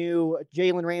new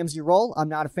Jalen Ramsey role. I'm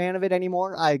not a fan of it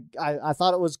anymore. I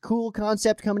thought it was a cool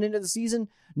concept coming into the season.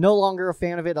 No longer a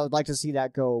fan of it. I would like to see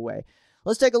that go away.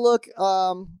 Let's take a look.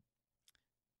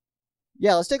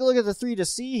 Let's take a look at the 3 to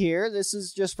see here. This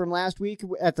is just from last week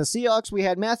at the Seahawks. We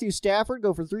had Matthew Stafford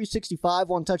go for 365,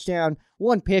 1 touchdown,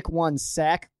 1 pick, 1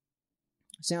 sack.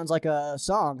 Sounds like a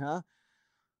song, huh?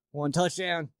 1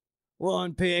 touchdown,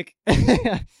 1 pick.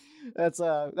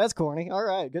 That's corny. All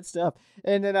right, good stuff.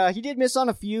 And then he did miss on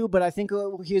a few, but I think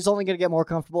he's only going to get more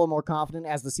comfortable and more confident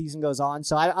as the season goes on.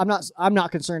 So I'm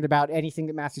not concerned about anything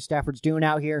that Matthew Stafford's doing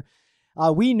out here.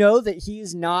 We know that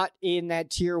he's not in that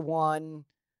tier 1.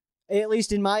 At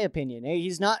least in my opinion.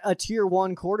 He's not a tier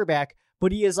 1 quarterback,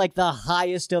 but he is like the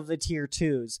highest of the tier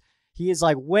 2s. He is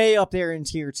like way up there in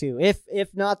tier 2.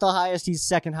 If not the highest, he's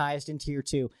second highest in tier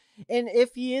 2. And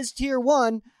if he is tier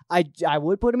 1, I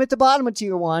would put him at the bottom of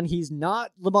tier 1. He's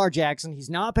not Lamar Jackson. He's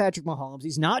not Patrick Mahomes.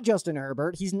 He's not Justin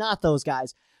Herbert. He's not those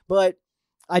guys. But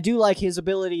I do like his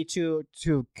ability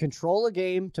to control a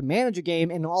game, to manage a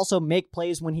game, and also make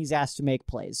plays when he's asked to make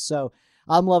plays. So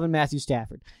I'm loving Matthew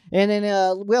Stafford. And then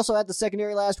we also had the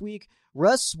secondary last week.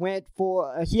 Russ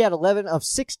he had 11 of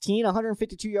 16,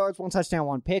 152 yards, 1 touchdown,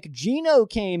 1 pick. Geno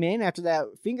came in after that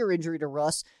finger injury to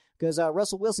Russ because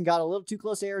Russell Wilson got a little too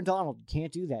close to Aaron Donald.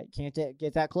 Can't do that. Can't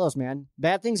get that close, man.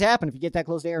 Bad things happen if you get that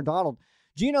close to Aaron Donald.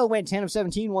 Geno went 10 of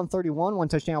 17, 131, 1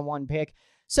 touchdown, 1 pick.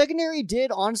 Secondary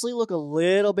did honestly look a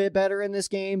little bit better in this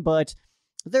game, but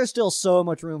there's still so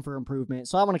much room for improvement,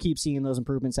 so I want to keep seeing those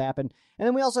improvements happen. And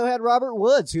then we also had Robert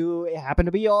Woods, who happened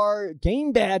to be our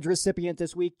game badge recipient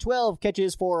this week. 12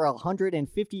 catches for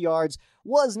 150 yards,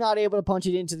 was not able to punch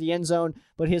it into the end zone,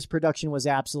 but his production was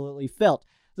absolutely felt.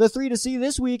 The 3 to see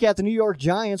this week at the New York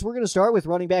Giants, we're going to start with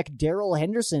running back Darrell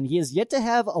Henderson. He has yet to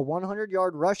have a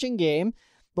 100-yard rushing game,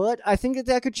 but I think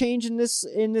that could change in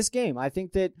this game. I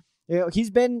think that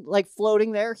he's been like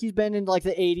floating there. He's been in like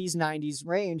the 80s, 90s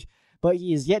range, but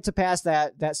he is yet to pass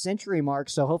that century mark,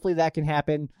 so hopefully that can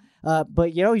happen.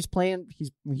 But, he's playing,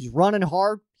 he's running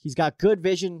hard. He's got good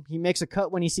vision. He makes a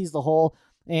cut when he sees the hole.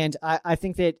 And I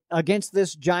think that against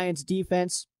this Giants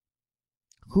defense,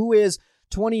 who is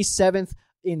 27th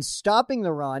in stopping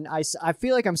the run, I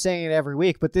feel like I'm saying it every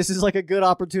week, but this is like a good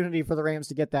opportunity for the Rams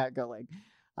to get that going.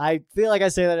 I feel like I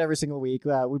say that every single week.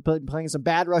 We've been playing some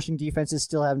bad rushing defenses,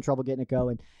 still having trouble getting it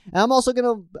going. And I'm also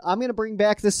gonna bring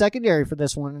back the secondary for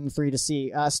this one in the 3 to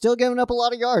see. Still giving up a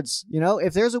lot of yards.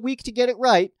 If there's a week to get it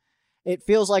right, it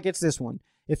feels like it's this one.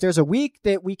 If there's a week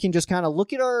that we can just kind of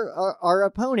look at our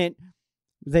opponent,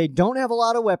 they don't have a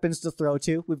lot of weapons to throw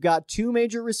to. We've got 2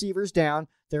 major receivers down.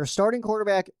 Their starting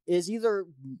quarterback is either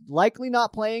likely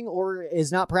not playing or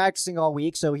is not practicing all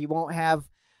week, so he won't have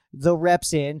the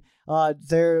reps in.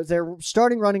 Their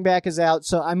starting running back is out,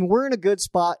 so we're in a good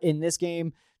spot in this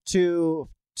game to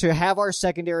have our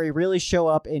secondary really show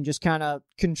up and just kind of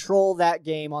control that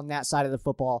game on that side of the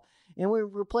football. And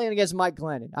we're playing against Mike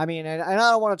Glennon. I mean, and I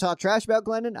don't want to talk trash about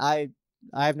Glennon. I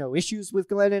have no issues with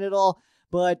Glennon at all,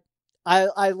 but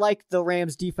I like the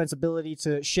Rams' defense ability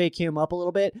to shake him up a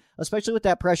little bit, especially with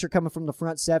that pressure coming from the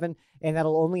front 7, and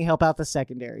that'll only help out the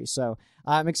secondary. So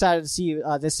I'm excited to see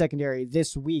this secondary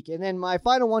this week. And then my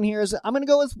final one here is I'm going to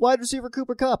go with wide receiver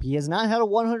Cooper Kupp. He has not had a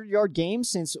 100-yard game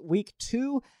since week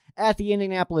 2 at the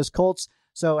Indianapolis Colts,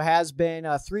 so has been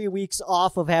 3 weeks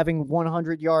off of having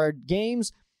 100-yard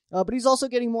games. but he's also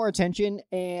getting more attention,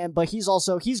 but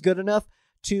he's good enough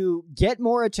to get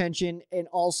more attention and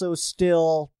also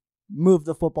still move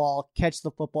the football, catch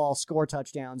the football, score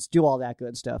touchdowns, do all that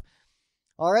good stuff.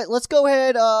 All right, let's go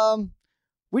ahead.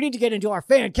 We need to get into our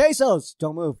fan quesos.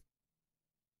 Don't move.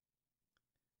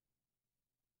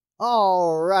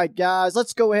 All right, guys,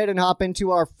 let's go ahead and hop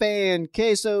into our fan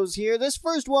quesos here. This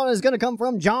first one is going to come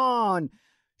from John.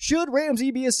 Should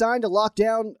Ramsey be assigned to lock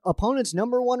down opponent's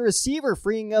number one receiver,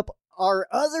 freeing up our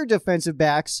other defensive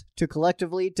backs to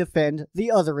collectively defend the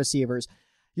other receivers?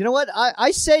 You know what? I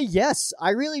say yes.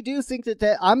 I really do think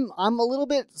that I'm a little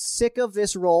bit sick of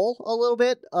this role, a little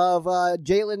bit of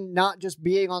Jalen not just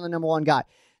being on the number one guy.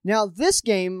 Now, this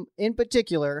game in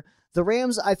particular, the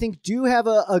Rams, I think, do have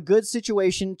a good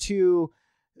situation to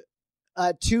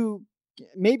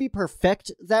maybe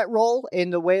perfect that role in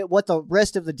the way what the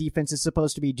rest of the defense is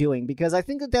supposed to be doing, because I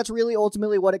think that that's really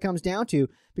ultimately what it comes down to,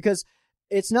 because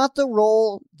it's not the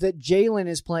role that Jalen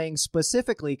is playing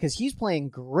specifically, because he's playing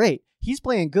great. He's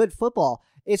playing good football.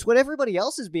 It's what everybody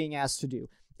else is being asked to do.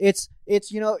 It's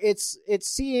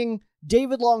seeing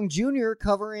David Long Jr.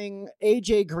 covering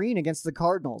AJ Green against the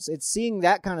Cardinals. It's seeing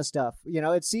that kind of stuff.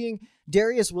 It's seeing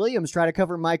Darius Williams try to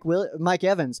cover Mike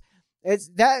Evans.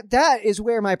 That is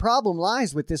where my problem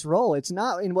lies with this role. It's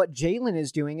not in what Jalen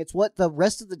is doing. It's what the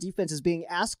rest of the defense is being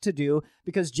asked to do,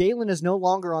 because Jalen is no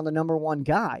longer on the number one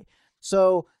guy.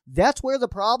 So that's where the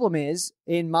problem is,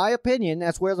 in my opinion.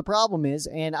 That's where the problem is,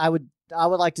 and I would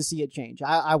like to see it change.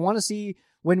 I want to see,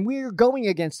 when we're going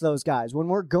against those guys, when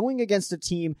we're going against a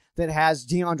team that has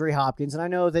DeAndre Hopkins, and I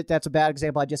know that that's a bad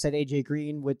example. I just said AJ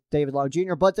Green with David Long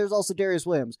Jr., but there's also Darius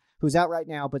Williams, who's out right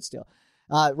now, but still.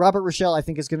 Robert Rochelle, I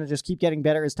think, is going to just keep getting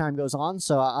better as time goes on,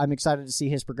 so I'm excited to see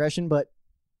his progression. But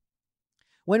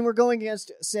when we're going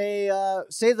against, say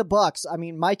the Bucs, I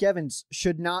mean, Mike Evans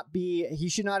should not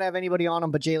have anybody on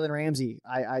him but Jalen Ramsey.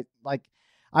 I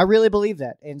really believe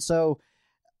that. And so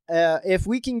if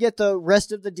we can get the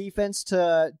rest of the defense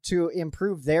to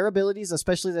improve their abilities,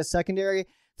 especially the secondary,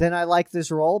 then I like this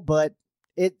role. But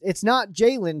it's not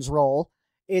Jalen's role.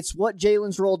 It's what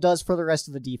Jalen's role does for the rest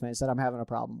of the defense that I'm having a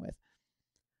problem with.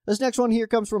 This next one here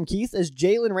comes from Keith. Is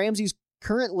Jalen Ramsey's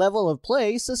current level of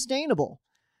play sustainable?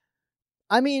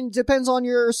 I mean, depends on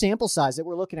your sample size that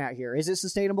we're looking at here. Is it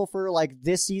sustainable for like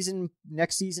this season,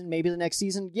 next season, maybe the next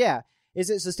season? Yeah. Is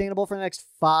it sustainable for the next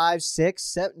 5, 6,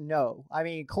 7? No. I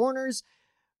mean, corners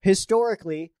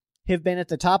historically have been at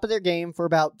the top of their game for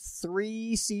about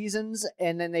 3 seasons,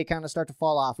 and then they kind of start to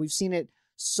fall off. We've seen it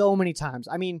so many times.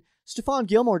 I mean, Stephon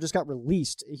Gilmore just got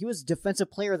released. He was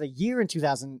Defensive Player of the Year in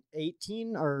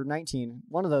 2018 or 19,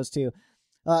 one of those two.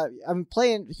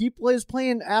 He was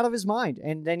playing out of his mind,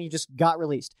 and then he just got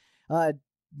released.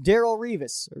 Darrelle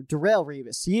Revis.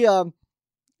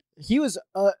 He was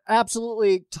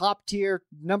absolutely top tier,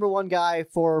 number one guy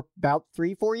for about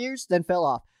 3-4 years, then fell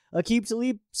off. Aqib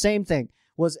Talib, same thing.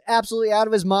 Was absolutely out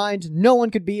of his mind. No one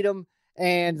could beat him,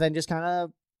 and then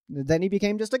then he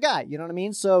became just a guy. You know what I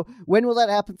mean? So when will that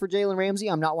happen for Jalen Ramsey?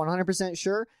 I'm not 100%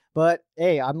 sure. But,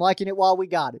 hey, I'm liking it while we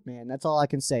got it, man. That's all I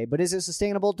can say. But is it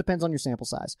sustainable? Depends on your sample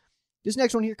size. This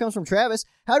next one here comes from Travis.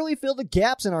 How do we fill the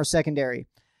gaps in our secondary?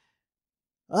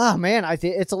 Oh, man, I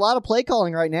think it's a lot of play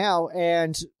calling right now.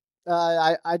 And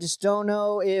I just don't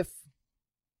know if...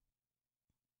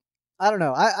 I don't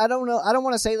know. I don't know. I don't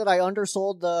want to say that I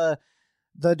undersold the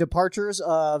departures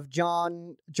of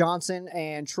John Johnson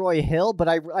and Troy Hill, but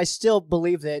I still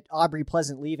believe that Aubrey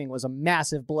Pleasant leaving was a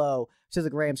massive blow to the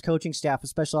Rams coaching staff,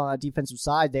 especially on the defensive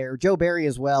side there. Joe Barry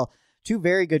as well. 2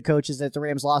 very good coaches that the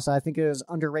Rams lost. I think it was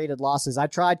underrated losses. I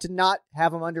tried to not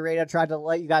have them underrated. I tried to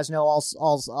let you guys know all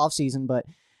off season, but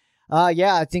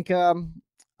I think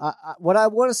what I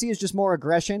want to see is just more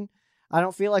aggression. I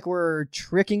don't feel like we're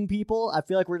tricking people. I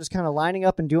feel like we're just kind of lining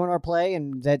up and doing our play,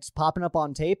 and that's popping up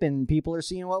on tape, and people are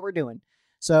seeing what we're doing.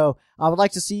 So I would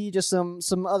like to see just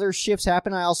some other shifts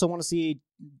happen. I also want to see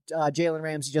Jalen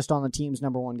Ramsey just on the team's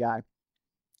number one guy.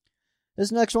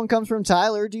 This next one comes from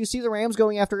Tyler. Do you see the Rams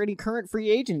going after any current free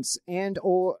agents and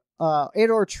or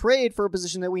trade for a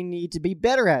position that we need to be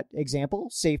better at? Example,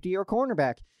 safety or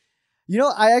cornerback. You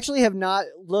know, I actually have not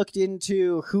looked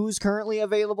into who's currently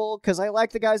available because I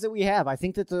like the guys that we have. I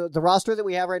think that the roster that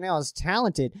we have right now is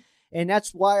talented, and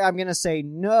that's why I'm going to say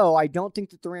no. I don't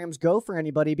think that the Rams go for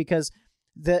anybody because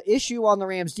the issue on the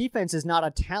Rams defense is not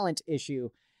a talent issue.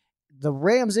 The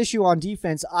Rams issue on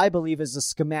defense, I believe, is a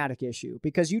schematic issue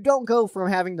because you don't go from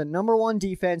having the number one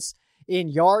defense in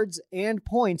yards and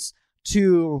points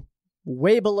to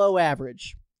way below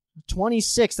average.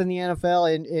 26th in the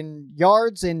NFL in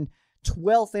yards and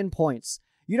 12th in points.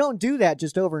 You don't do that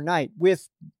just overnight with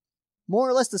more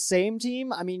or less the same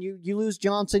team. I mean, you lose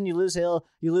Johnson, you lose Hill,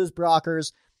 you lose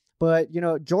Brockers, but,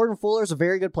 Jordan Fuller's a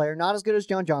very good player. Not as good as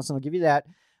John Johnson, I'll give you that.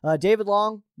 David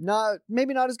Long,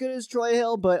 maybe not as good as Troy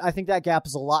Hill, but I think that gap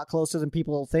is a lot closer than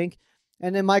people think.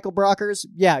 And then Michael Brockers,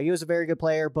 yeah, he was a very good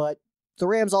player, but the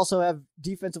Rams also have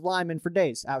defensive linemen for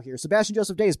days out here. Sebastian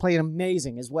Joseph Day is playing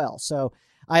amazing as well. So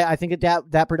I think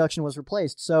that production was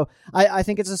replaced. So I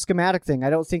think it's a schematic thing. I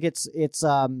don't think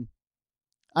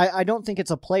I don't think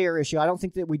it's a player issue. I don't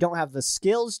think that we don't have the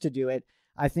skills to do it.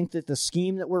 I think that the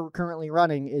scheme that we're currently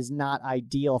running is not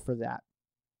ideal for that.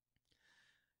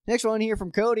 Next one here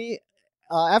from Cody.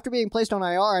 After being placed on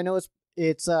IR, I know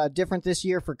it's different this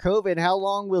year for COVID. How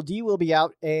long will D Will be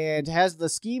out, and has the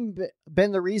scheme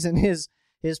been the reason his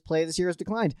play this year has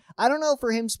declined? I don't know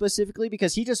for him specifically,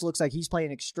 because he just looks like he's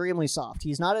playing extremely soft.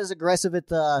 He's not as aggressive at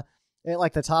the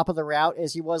top of the route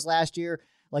as he was last year.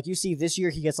 Like you see this year,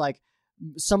 he gets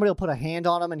somebody will put a hand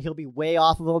on him and he'll be way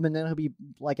off of him, and then he'll be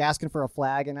asking for a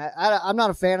flag. And I'm not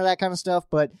a fan of that kind of stuff,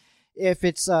 but if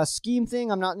it's a scheme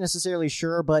thing, I'm not necessarily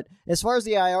sure. But as far as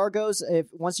the IR goes,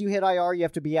 once you hit IR, you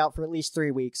have to be out for at least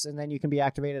 3 weeks, and then you can be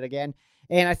activated again.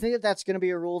 And I think that's going to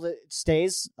be a rule that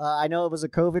stays. I know it was a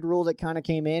COVID rule that kind of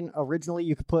came in. Originally,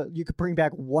 you could bring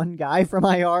back one guy from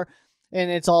IR,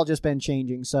 and it's all just been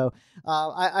changing. So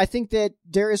I think that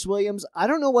Darius Williams, I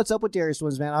don't know what's up with Darius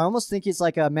Williams, man. I almost think it's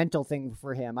like a mental thing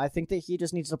for him. I think that he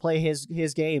just needs to play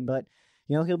his game, but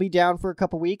he'll be down for a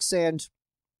couple weeks, and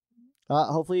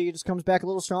hopefully he just comes back a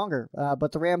little stronger.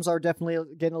 But the Rams are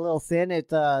definitely getting a little thin at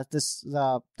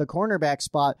the cornerback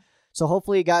spot. So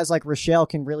hopefully guys like Rochelle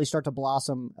can really start to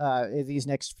blossom in these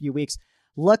next few weeks.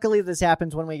 Luckily, this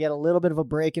happens when we get a little bit of a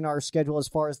break in our schedule as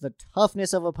far as the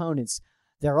toughness of opponents.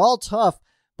 They're all tough,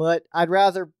 but I'd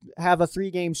rather have a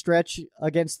 3-game stretch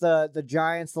against the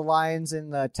Giants, the Lions,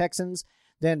 and the Texans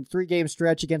than 3-game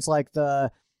stretch against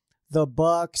the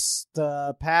Bucks,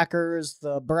 the Packers,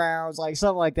 the Browns,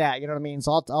 something like that. You know what I mean?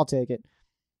 So I'll take it.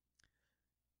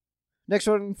 Next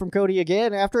one from Cody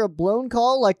again. After a blown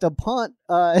call like the punt,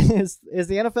 is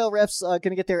the NFL refs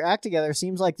going to get their act together?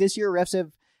 Seems like this year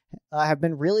refs have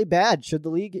been really bad. Should the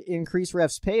league increase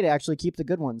refs' pay to actually keep the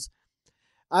good ones?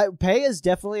 Pay is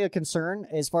definitely a concern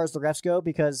as far as the refs go,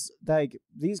 because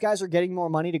these guys are getting more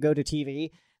money to go to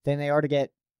TV than they are to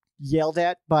get yelled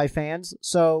at by fans.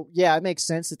 So yeah, it makes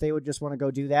sense that they would just want to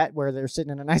go do that where they're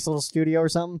sitting in a nice little studio or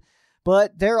something.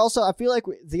 But they're also, I feel like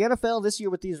the NFL this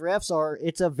year with these refs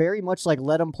it's a very much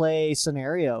let them play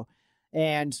scenario.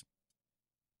 And,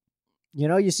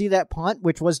 you see that punt,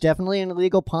 which was definitely an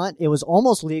illegal punt. It was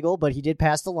almost legal, but he did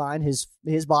pass the line. His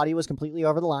body was completely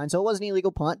over the line. So it wasn't an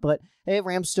illegal punt, but hey,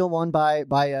 Rams still won by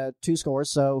 2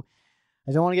 scores. So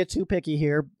I don't want to get too picky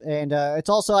here. And it's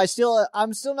also, I'm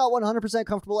still not 100%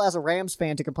 comfortable as a Rams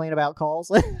fan to complain about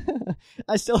calls.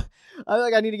 I feel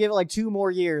like I need to give it 2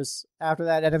 more years after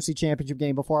that NFC Championship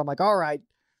game before I'm all right,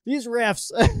 these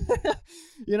refs,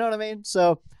 you know what I mean?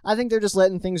 So I think they're just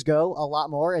letting things go a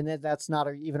lot more, and that's not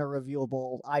even a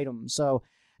reviewable item. So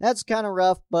that's kind of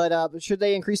rough, but should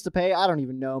they increase the pay? I don't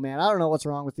even know, man. I don't know what's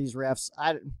wrong with these refs.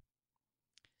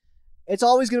 It's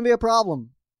always going to be a problem.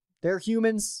 They're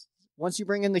humans. Once you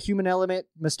bring in the human element,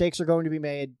 mistakes are going to be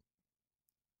made.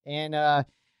 And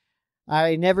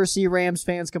I never see Rams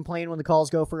fans complain when the calls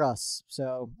go for us.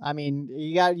 So, I mean,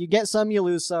 you get some, you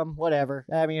lose some, whatever.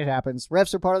 I mean, it happens.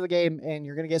 Refs are part of the game, and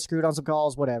you're going to get screwed on some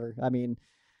calls, whatever. I mean,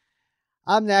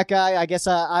 I'm that guy. I guess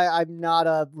I'm not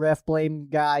a ref blame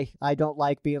guy. I don't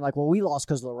like being well, we lost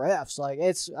because of the refs.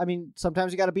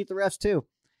 Sometimes you got to beat the refs too.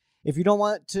 If you don't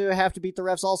want to have to beat the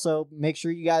refs also, make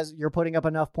sure you're putting up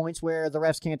enough points where the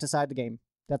refs can't decide the game.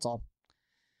 That's all.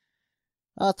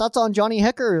 Thoughts on Johnny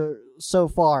Hekker so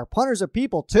far? Punters are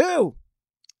people too.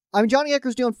 I mean, Johnny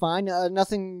Hecker's doing fine.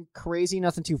 Nothing crazy,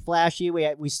 nothing too flashy.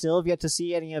 We still have yet to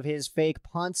see any of his fake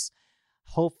punts.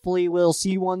 Hopefully we'll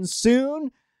see one soon.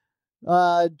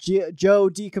 Joe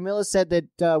DiCamillo said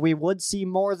that we would see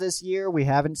more this year. We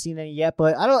haven't seen any yet,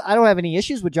 but I don't have any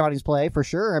issues with Johnny's play for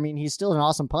sure. I mean, he's still an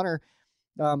awesome punter.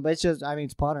 But it's just,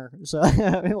 it's punter. So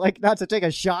not to take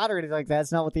a shot or anything like that.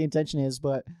 That's not what the intention is,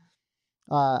 but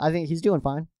I think he's doing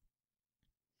fine.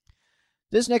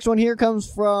 This next one here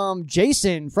comes from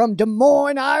Jason from Des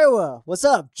Moines, Iowa. What's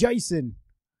up, Jason?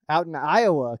 Out in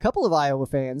Iowa. A couple of Iowa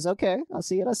fans. Okay, I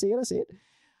see it.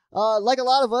 Like a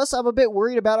lot of us, I'm a bit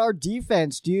worried about our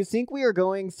defense. Do you think we are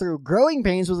going through growing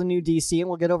pains with a new DC and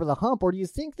we'll get over the hump, or do you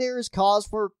think there is cause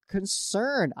for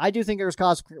concern? I do think there's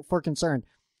cause for concern.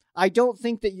 I don't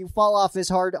think that you fall off this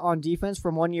hard on defense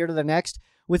from one year to the next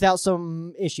without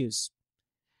some issues.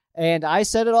 And I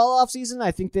said it all offseason.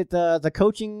 I think that the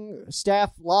coaching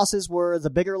staff losses were the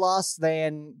bigger loss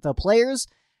than the players.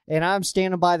 And I'm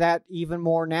standing by that even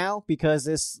more now because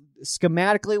this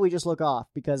schematically we just look off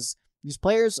because these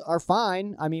players are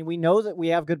fine. I mean, we know that we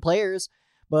have good players,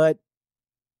 but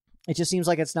it just seems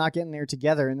like it's not getting there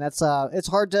together. And that's, it's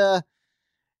hard to,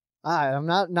 I'm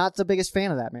not the biggest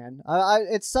fan of that, man.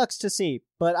 It sucks to see,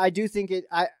 but I do think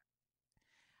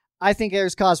I think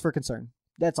there's cause for concern.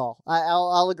 That's all.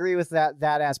 I'll agree with that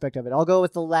aspect of it. I'll go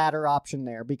with the latter option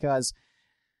there because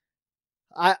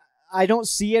I don't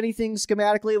see anything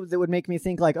schematically that would make me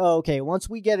think like, oh, okay, once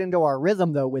we get into our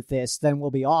rhythm though with this, then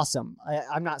we'll be awesome.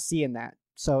 I'm not seeing that.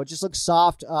 So it just looks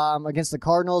soft. Against the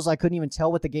Cardinals, I couldn't even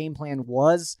tell what the game plan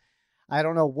was. I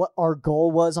don't know what our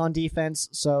goal was on defense.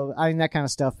 So I think that kind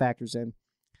of stuff factors in.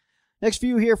 Next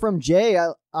few here from Jay.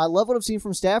 I love what I've seen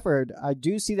from Stafford. I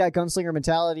do see that gunslinger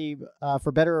mentality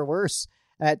for better or worse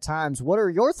at times. What are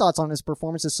your thoughts on his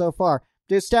performances so far?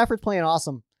 Dude, Stafford's playing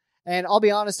awesome. And I'll be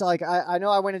honest, like I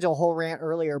know I went into a whole rant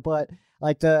earlier, but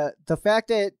like the fact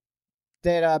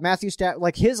that Matthew Stafford,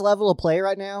 like his level of play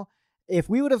right now, if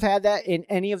we would have had that in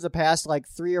any of the past like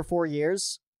 3 or 4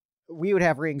 years, we would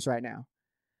have rings right now.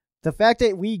 The fact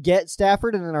that we get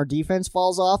Stafford and then our defense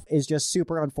falls off is just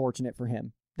super unfortunate for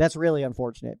him. That's really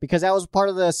unfortunate because that was part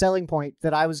of the selling point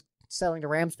that I was selling to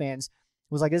Rams fans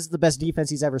was like, this is the best defense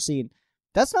he's ever seen.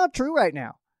 That's not true right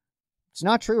now. It's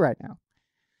not true right now.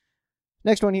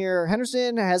 Next one here.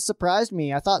 Henderson has surprised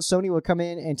me. I thought Sony would come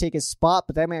in and take his spot,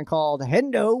 but that man called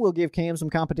Hendo will give Cam some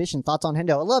competition. Thoughts on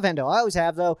Hendo? I love Hendo. I always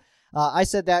have, though. I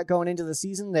said that going into the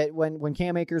season that when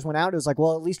Cam Akers went out, it was like,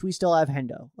 well, at least we still have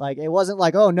Hendo. Like, it wasn't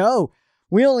like, oh, no,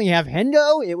 we only have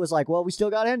Hendo. It was like, well, we still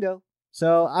got Hendo.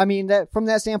 So, I mean, that from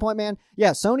that standpoint, man,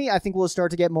 yeah, Sony, I think will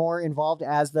start to get more involved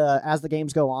as the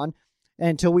games go on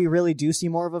until we really do see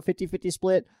more of a 50-50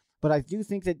 split. But I do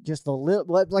think that just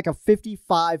like a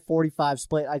 55-45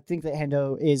 split, I think that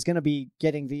Hendo is going to be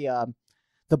getting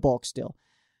the bulk still.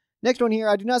 Next one here,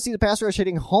 I do not see the pass rush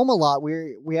hitting home a lot.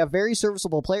 We have very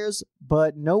serviceable players,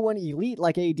 but no one elite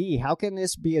like AD. How can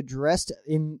this be addressed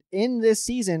in this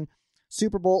season,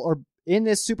 Super Bowl or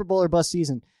bust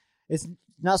season? It's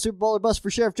not Super Bowl or bust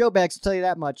for Sheriff Joe Bags, I'll tell you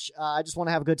that much. I just want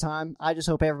to have a good time. I just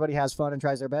hope everybody has fun and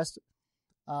tries their best.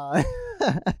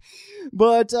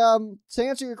 But to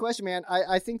answer your question, man,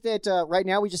 I think that right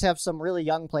now we just have some really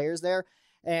young players there,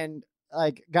 and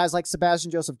like guys like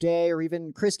Sebastian Joseph Day or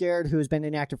even Chris Garrett, who's been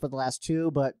inactive for the last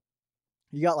 2, but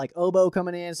you got like Obo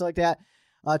coming in and stuff like that.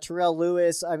 Terrell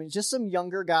Lewis. I mean, just some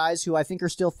younger guys who I think are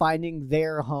still finding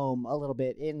their home a little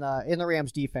bit in the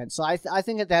Rams defense. So I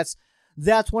think that's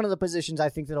one of the positions I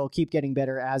think that'll keep getting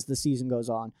better as the season goes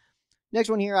on. Next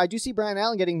one here, I do see Brian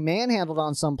Allen getting manhandled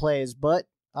on some plays, but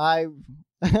I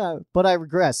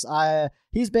regress.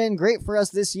 He's been great for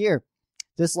us this year.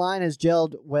 This line has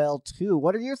gelled well too.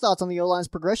 What are your thoughts on the O-line's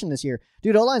progression this year?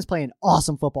 Dude, O-line's playing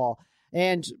awesome football.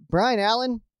 And Brian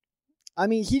Allen, I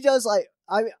mean, he does like,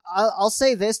 I'll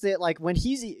say this, that like when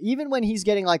he's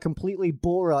getting like completely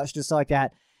bull rushed and stuff like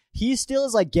that, he still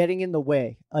is like getting in the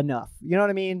way enough. You know what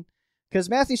I mean? Because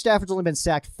Matthew Stafford's only been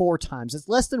sacked 4 times. It's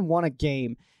less than 1 a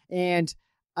game. And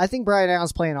I think Brian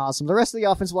Allen's playing awesome. The rest of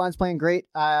the offensive line's playing great.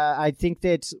 I think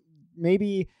that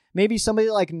maybe somebody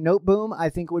like Noteboom, I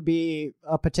think would be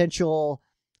a potential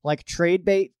like trade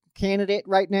bait candidate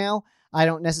right now. I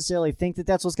don't necessarily think that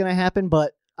that's what's going to happen,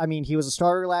 but I mean, he was a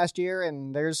starter last year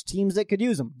and there's teams that could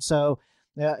use him. So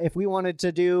if we wanted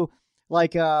to do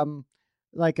like a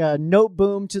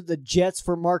Noteboom to the Jets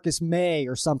for Marcus May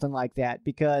or something like that,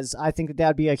 because I think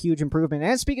that'd be a huge improvement.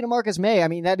 And speaking of Marcus May, I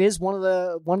mean, that is one of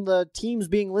the teams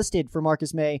being listed for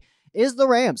Marcus May is the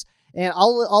Rams. And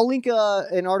I'll link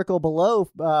an article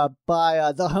below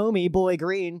by the homie Boy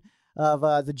Green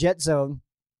of the Jet Zone.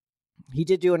 He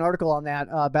did do an article on that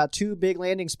about 2 big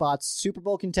landing spots, Super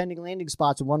Bowl contending landing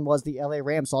spots, and one was the LA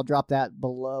Rams. So I'll drop that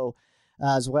below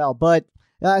as well. But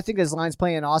I think this line's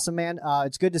playing awesome, man.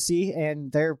 It's good to see,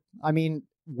 and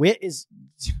Witt is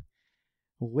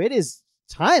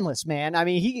timeless, man. I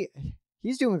mean,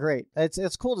 he's doing great.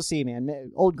 It's cool to see,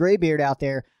 man. Old Graybeard out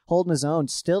there holding his own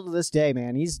still to this day,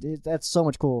 man. That's so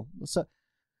much cool.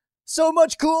 So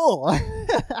much cool.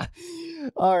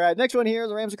 All right, next one here.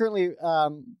 The Rams are currently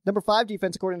number 5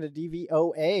 defense according to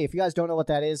DVOA. If you guys don't know what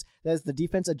that is the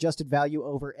defense adjusted value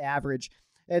over average.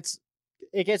 It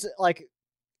gets like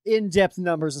in-depth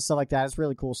numbers and stuff like that. It's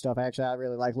really cool stuff. Actually, I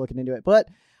really like looking into it. But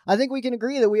I think we can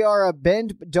agree that we are a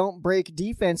bend, don't break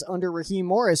defense under Raheem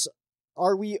Morris.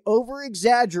 Are we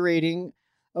over-exaggerating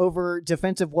over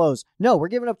defensive woes? No, we're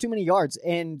giving up too many yards,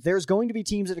 and there's going to be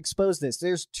teams that expose this.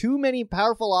 There's too many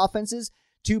powerful offenses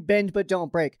to bend but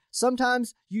don't break.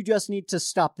 Sometimes you just need to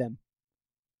stop them.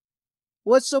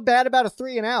 What's so bad about a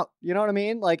 3 and out? You know what I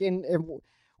mean? Like,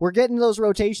 we're getting those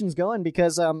rotations going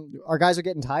because our guys are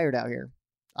getting tired out here.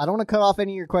 I don't want to cut off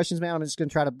any of your questions, man. I'm just going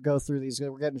to try to go through these.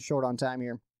 We're getting short on time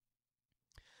here.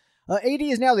 AD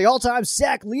is now the all-time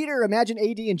sack leader. Imagine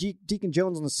AD and Deacon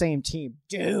Jones on the same team.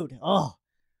 Dude,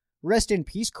 rest in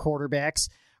peace, quarterbacks.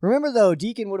 Remember, though,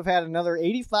 Deacon would have had another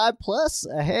 85-plus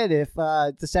ahead if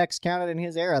the sacks counted in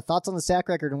his era. Thoughts on the sack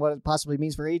record and what it possibly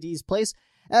means for AD's place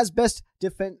as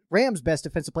Rams' best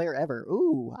defensive player ever?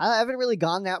 Ooh, I haven't really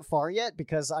gone that far yet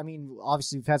because, I mean,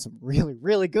 obviously we've had some really,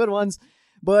 really good ones.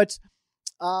 But,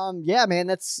 yeah, man,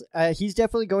 he's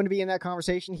definitely going to be in that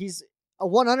conversation. He's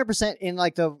 100% in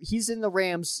he's in the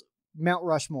Rams Mount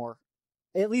Rushmore,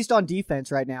 at least on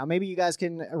defense right now. Maybe you guys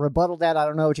can rebuttal that. I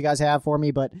don't know what you guys have for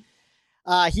me, but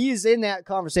he is in that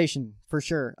conversation for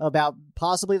sure about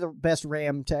possibly the best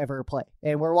Ram to ever play.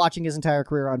 And we're watching his entire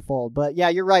career unfold. But yeah,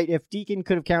 you're right. If Deacon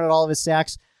could have counted all of his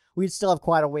sacks, we'd still have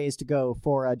quite a ways to go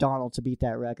for Donald to beat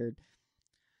that record.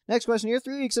 Next question here.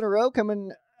 3 weeks in a row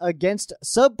coming against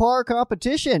subpar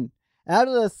competition. Out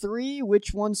of the 3,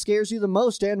 which one scares you the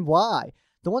most and why?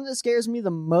 The one that scares me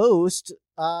the most,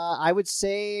 I would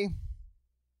say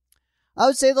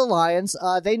the Lions.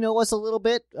 They know us a little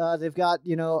bit. They've got,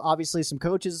 obviously some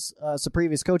coaches, some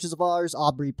previous coaches of ours.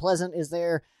 Aubrey Pleasant is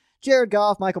there. Jared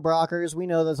Goff, Michael Brockers. We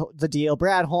know the deal.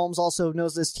 Brad Holmes also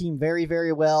knows this team very,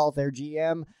 very well. Their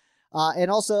GM.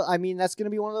 And also, I mean, that's going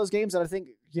to be one of those games that I think,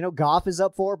 Goff is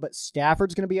up for, but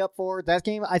Stafford's going to be up for. That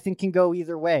game, I think, can go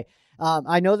either way.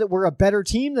 I know that we're a better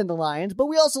team than the Lions, but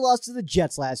we also lost to the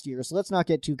Jets last year, so let's not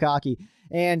get too cocky.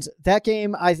 And that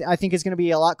game, I think, is going to be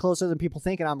a lot closer than people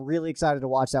think, and I'm really excited to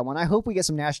watch that one. I hope we get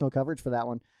some national coverage for that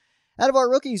one. Out of our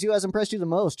rookies, who has impressed you the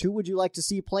most? Who would you like to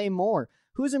see play more?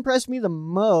 Who's impressed me the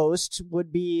most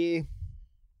would be...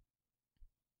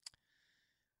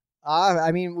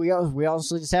 I mean, we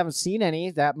honestly just haven't seen any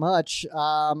that much.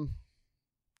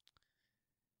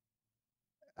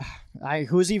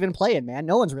 Who's even playing, man?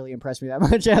 No one's really impressed me that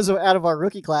much out of our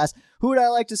rookie class. Who would I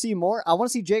like to see more? I want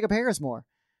to see Jacob Harris more.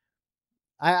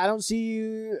 I don't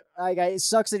see... it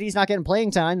sucks that he's not getting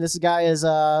playing time. This guy is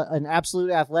an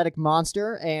absolute athletic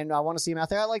monster, and I want to see him out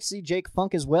there. I'd like to see Jake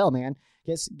Funk as well, man.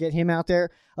 Get him out there.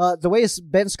 The way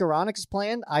Ben Skoranek is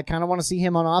playing, I kind of want to see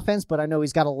him on offense, but I know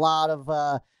he's got a lot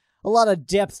of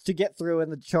depth to get through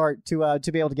in the chart to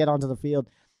be able to get onto the field.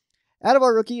 Out of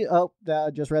our rookie,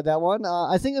 just read that one.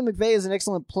 I think that McVay is an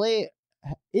excellent play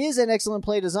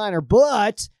designer,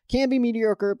 but can be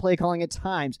mediocre at play calling at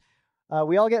times.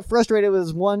 We all get frustrated with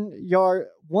his 1 yard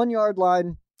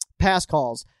line pass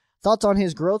calls. Thoughts on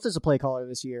his growth as a play caller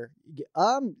this year?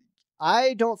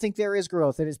 I don't think there is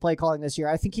growth in his play calling this year.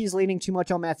 I think he's leaning too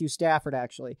much on Matthew Stafford,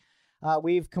 actually.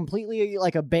 We've completely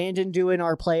abandoned doing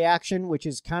our play action, which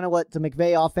is kind of what the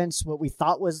McVay offense, what we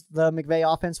thought was the McVay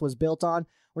offense was built on.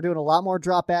 We're doing a lot more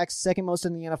dropbacks, second most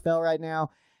in the NFL right now,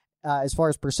 as far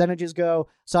as percentages go.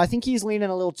 So I think he's leaning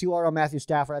a little too hard on Matthew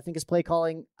Stafford. I think his play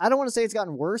calling, I don't want to say it's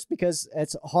gotten worse because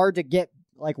it's hard to get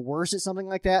worse at something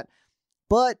like that.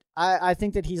 But I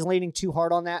think that he's leaning too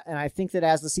hard on that. And I think that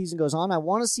as the season goes on, I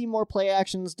want to see more play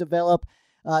actions develop.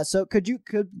 So could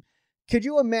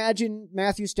you imagine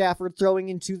Matthew Stafford throwing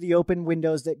into the open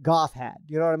windows that Goff had?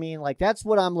 You know what I mean? That's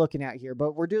what I'm looking at here.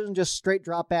 But we're doing just straight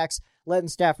dropbacks, letting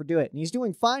Stafford do it. And he's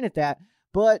doing fine at that.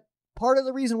 But part of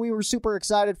the reason we were super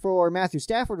excited for Matthew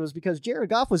Stafford was because Jared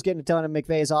Goff was getting a ton of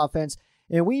McVay's offense.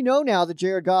 And we know now that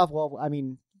Jared Goff,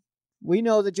 we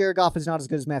know that Jared Goff is not as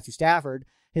good as Matthew Stafford,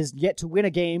 has yet to win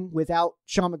a game without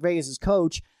Sean McVay as his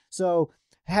coach. So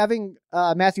having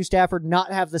Matthew Stafford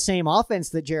not have the same offense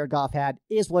that Jared Goff had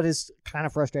is what is kind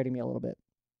of frustrating me a little bit.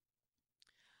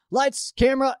 Lights,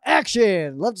 camera,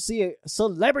 action. Love to see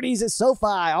celebrities at SoFi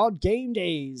on game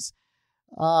days.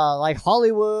 Like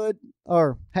Hollywood,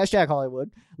 or hashtag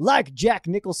Hollywood, like Jack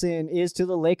Nicholson is to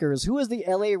the Lakers. Who is the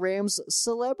LA Rams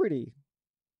celebrity?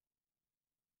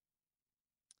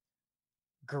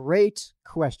 Great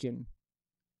question.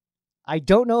 I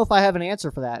don't know if I have an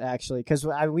answer for that, actually, because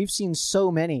we've seen so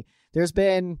many. There's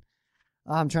been,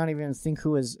 I'm trying to even think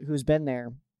who's been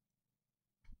there.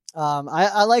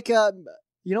 I like, you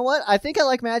know what? I think I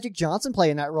like Magic Johnson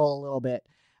playing that role a little bit.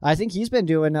 I think he's been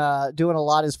doing a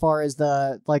lot as far as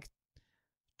the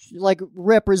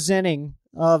representing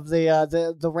of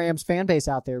the Rams fan base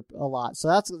out there a lot. So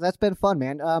that's been fun,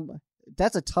 man.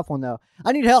 That's a tough one though.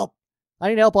 I need help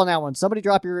on that one. Somebody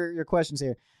drop your questions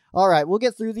here. All right, we'll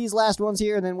get through these last ones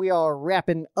here, and then we are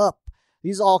wrapping up.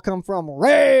 These all come from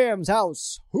Rams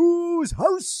House. Whose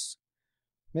house?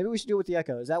 Maybe we should do it with the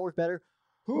echo. Does that work better?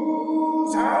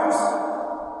 Whose house?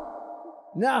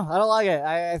 No, I don't like it.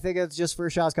 I think it's just for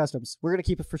Shaw's Customs. We're going to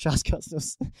keep it for Shaw's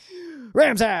Customs.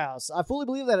 Rams house. I fully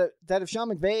believe that if Sean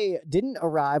McVay didn't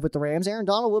arrive with the Rams, Aaron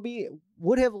Donald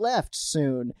would have left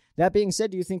soon. That being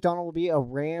said, do you think Donald will be a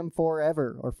Ram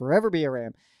forever or forever be a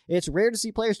Ram? It's rare to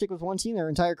see players stick with one team their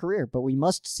entire career, but we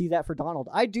must see that for Donald.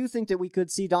 I do think that we could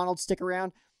see Donald stick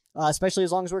around, especially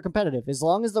as long as we're competitive. As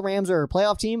long as the Rams are a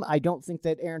playoff team, I don't think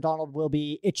that Aaron Donald will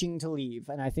be itching to leave,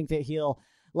 and I think that he'll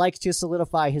like to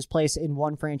solidify his place in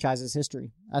one franchise's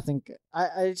history. I think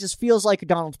it just feels like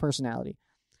Donald's personality.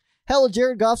 Hell,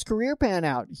 Jared Goff's career pan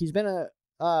out. He's been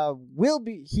will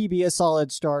he be a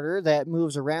solid starter that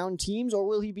moves around teams, or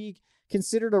will he be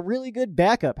considered a really good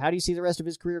backup? How do you see the rest of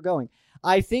his career going?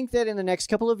 I think that in the next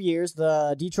couple of years,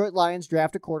 the Detroit Lions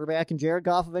draft a quarterback and Jared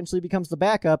Goff eventually becomes the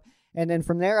backup. And then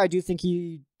from there, I do think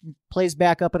he plays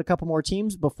backup at a couple more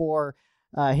teams before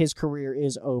his career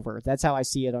is over. That's how I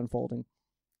see it unfolding.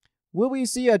 Will we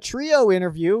see a trio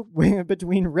interview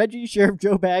between Reggie, Sheriff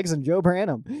Joe Bags, and Joe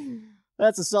Branham?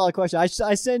 That's a solid question. I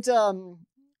sent,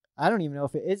 I don't even know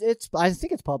if it's I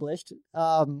think it's published.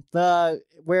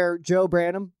 Where Joe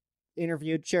Branham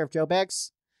interviewed Sheriff Joe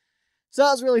Bags. So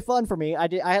that was really fun for me. I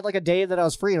had like a day that I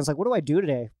was free, and I was like, what do I do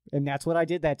today? And that's what I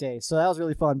did that day. So that was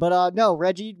really fun. But no,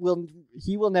 Reggie will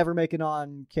never make an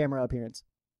on-camera appearance.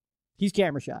 He's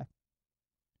camera shy.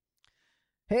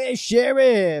 Hey,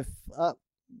 Sheriff.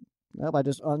 Nope, I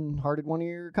just unhearted one of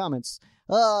your comments.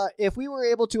 If we were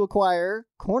able to acquire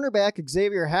cornerback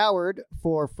Xavier Howard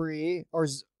for free, or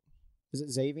is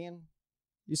it Xavier?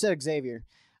 You said Xavier.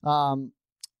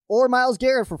 Or Myles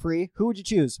Garrett for free, who would you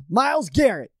choose? Myles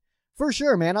Garrett! For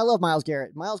sure, man. I love Myles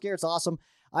Garrett. Myles Garrett's awesome.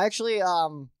 I actually,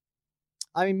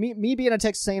 me being a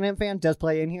Texas A&M fan does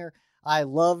play in here. I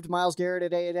loved Myles Garrett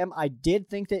at A&M. I did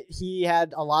think that he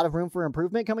had a lot of room for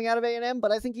improvement coming out of A&M,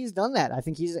 but I think he's done that. I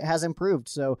think he has improved.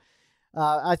 So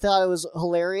I thought it was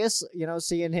hilarious,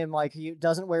 seeing him like he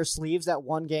doesn't wear sleeves that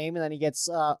one game, and then he gets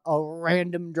a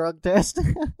random drug test.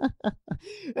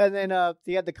 And then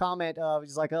he had the comment of,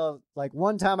 he's like, oh, like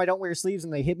one time I don't wear sleeves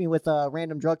and they hit me with a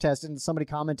random drug test, and somebody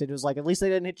commented, it was like, at least they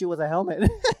didn't hit you with a helmet.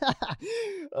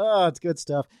 Oh, it's good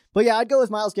stuff. But yeah, I'd go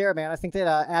with Myles Garrett, man. I think that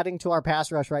adding to our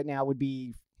pass rush right now would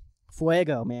be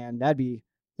fuego, man. That'd be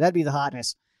the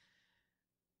hotness.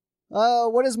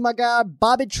 What is my guy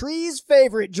Bobby Tree's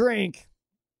favorite drink?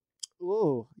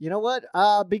 Ooh, you know what?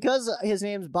 Because his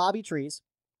name's Bobby Trees.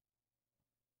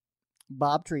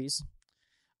 Bob Trees.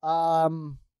 I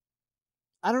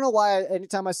don't know why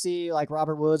anytime I see like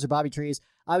Robert Woods or Bobby Trees,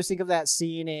 I always think of that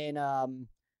scene in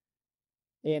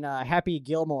Happy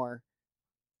Gilmore,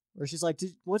 where she's like,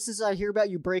 what's this I hear about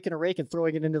you breaking a rake and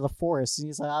throwing it into the forest? And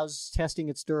he's like, I was testing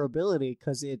its durability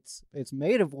because it's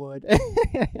made of wood.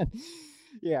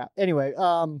 Yeah. Anyway,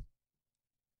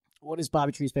 what is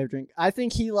Bobby Tree's favorite drink? I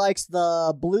think he likes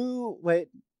the Blue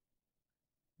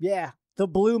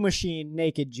Machine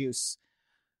Naked Juice.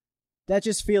 That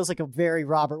just feels like a very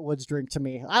Robert Woods drink to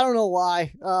me. I don't know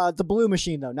why. The Blue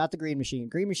Machine, though, not the Green Machine.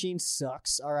 Green Machine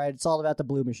sucks. All right, it's all about the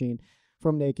Blue Machine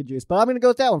from Naked Juice. But I'm going to go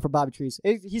with that one for Bobby Trees.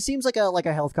 He seems like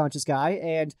a health-conscious guy,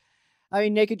 and, I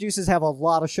mean, Naked Juices have a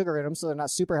lot of sugar in them, so they're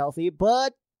not super healthy,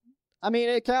 but, I mean,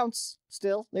 it counts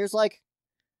still. There's, like,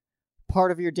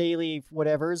 part of your daily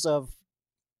whatevers of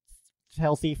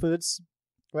healthy foods.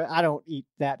 Well, I don't eat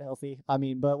that healthy. I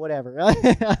mean, but whatever.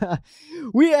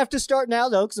 We have to start now,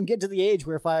 though, because I'm getting to the age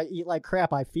where if I eat like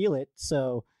crap, I feel it.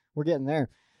 So we're getting there.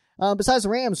 Besides the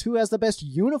Rams, who has the best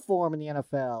uniform in the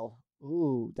NFL?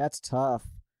 Ooh, that's tough.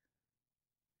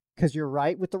 Because you're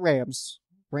right with the Rams.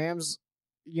 Rams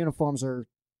uniforms are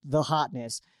the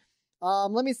hotness.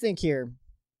 Let me think here.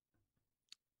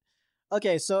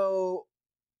 Okay, so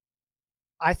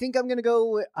I think I'm going to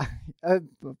go with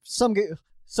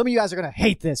some of you guys are going to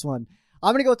hate this one.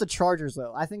 I'm going to go with the Chargers,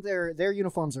 though. I think their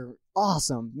uniforms are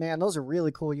awesome. Man, those are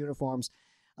really cool uniforms.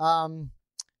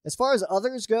 As far as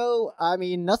others go, I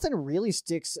mean, nothing really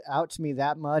sticks out to me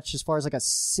that much as far as like a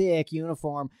sick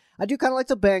uniform. I do kind of like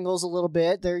the Bengals a little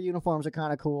bit. Their uniforms are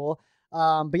kind of cool.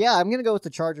 But yeah, I'm going to go with the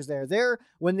Chargers there.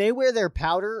 When they wear their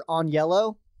powder on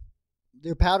yellow,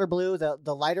 their powder blue,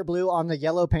 the lighter blue on the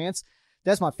yellow pants,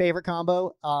 that's my favorite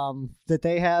combo that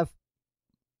they have.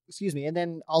 Excuse me. And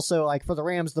then also, like, for the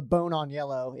Rams, the bone on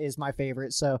yellow is my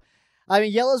favorite. So, I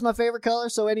mean, yellow is my favorite color,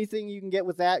 so anything you can get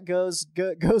with that goes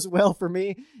well for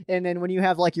me. And then when you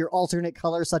have, like, your alternate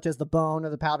colors, such as the bone or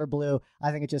the powder blue,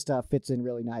 I think it just fits in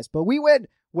really nice. But we went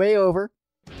way over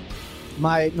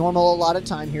my normal allotted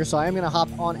time here, so I am going to hop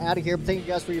on out of here. But thank you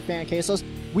guys for your fan quesos.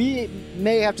 We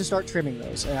may have to start trimming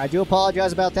those, and I do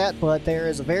apologize about that, but there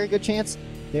is a very good chance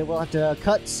that we'll have to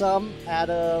cut some out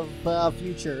of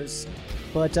futures.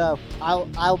 But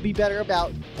I'll be better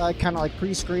about kind of like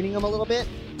pre-screening them a little bit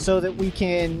so that we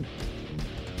can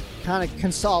kind of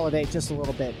consolidate just a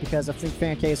little bit because I think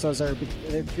fan quesos are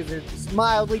they're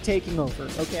mildly taking over,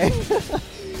 okay?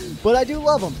 But I do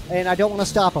love them, and I don't want to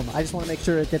stop them. I just want to make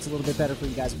sure it gets a little bit better for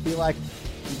you guys. I feel like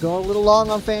I'm going a little long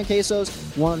on fan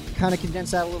quesos. Want to kind of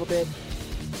condense that a little bit,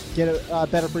 get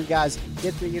it better for you guys.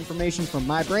 Get the information from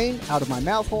my brain out of my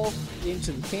mouth hole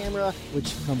into the camera,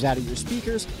 which comes out of your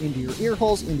speakers, into your ear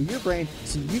holes, into your brain,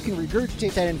 so you can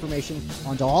regurgitate that information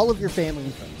onto all of your family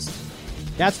and friends.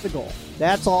 That's the goal.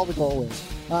 That's all the goal is.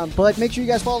 But make sure you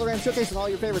guys follow the Ram Showcase on all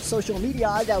your favorite social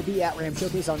media. That would be at Ram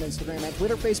Showcase on Instagram and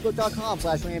Twitter,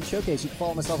 Facebook.com/Ram Showcase. You can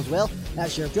follow myself as well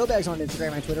at Sheriff Joe Bags on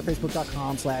Instagram and Twitter,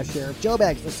 Facebook.com/Sheriff Joe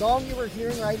Bags. The song you were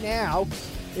hearing right now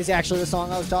is actually the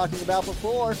song I was talking about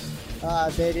before.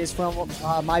 That is from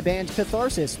my band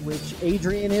Catharsis, which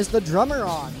Adrian is the drummer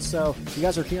on. So you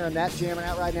guys are hearing that jamming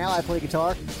out right now. I play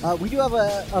guitar. We do have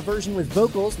a version with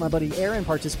vocals. My buddy Aaron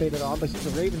participated on, but he's a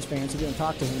Ravens fan, so we don't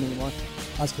talk to him anymore.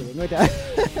 I was kidding.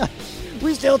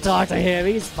 We still talk to him.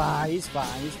 He's fine.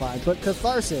 But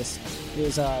Catharsis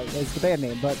is the band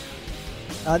name. But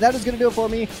that is going to do it for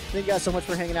me. Thank you guys so much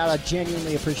for hanging out. I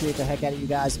genuinely appreciate the heck out of you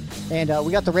guys. And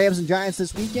we got the Rams and Giants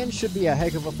this weekend. Should be a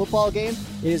heck of a football game.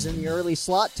 It is in the early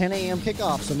slot, 10 a.m.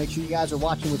 kickoff. So make sure you guys are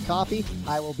watching with coffee.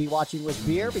 I will be watching with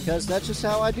beer because that's just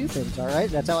how I do things, all right?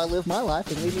 That's how I live my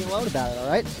life, and leave me alone about it, all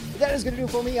right? But that is going to do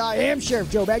it for me. I am Sheriff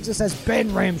Joe Bags. This has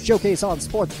been Rams Showcase on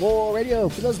Sports War Radio.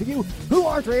 For those of you who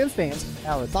aren't Rams fans,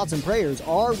 our thoughts and prayers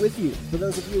are with you. For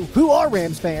those of you who are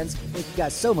Rams fans, thank you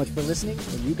guys so much for listening,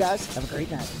 and you guys have a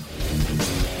great night.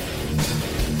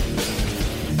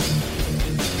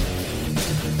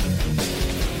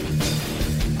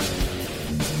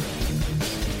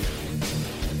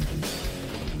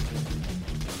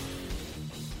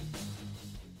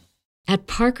 At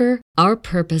Parker, our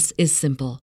purpose is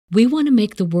simple. We want to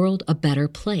make the world a better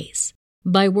place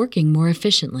by working more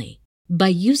efficiently, by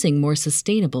using more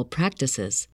sustainable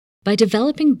practices, by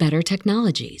developing better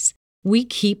technologies. We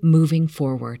keep moving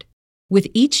forward. With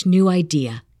each new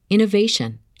idea,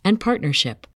 innovation, and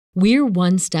partnership, we're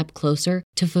one step closer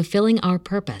to fulfilling our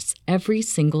purpose every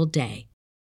single day.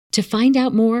 To find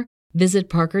out more, visit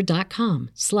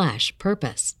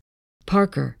parker.com/purpose.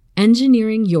 Parker,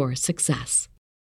 engineering your success.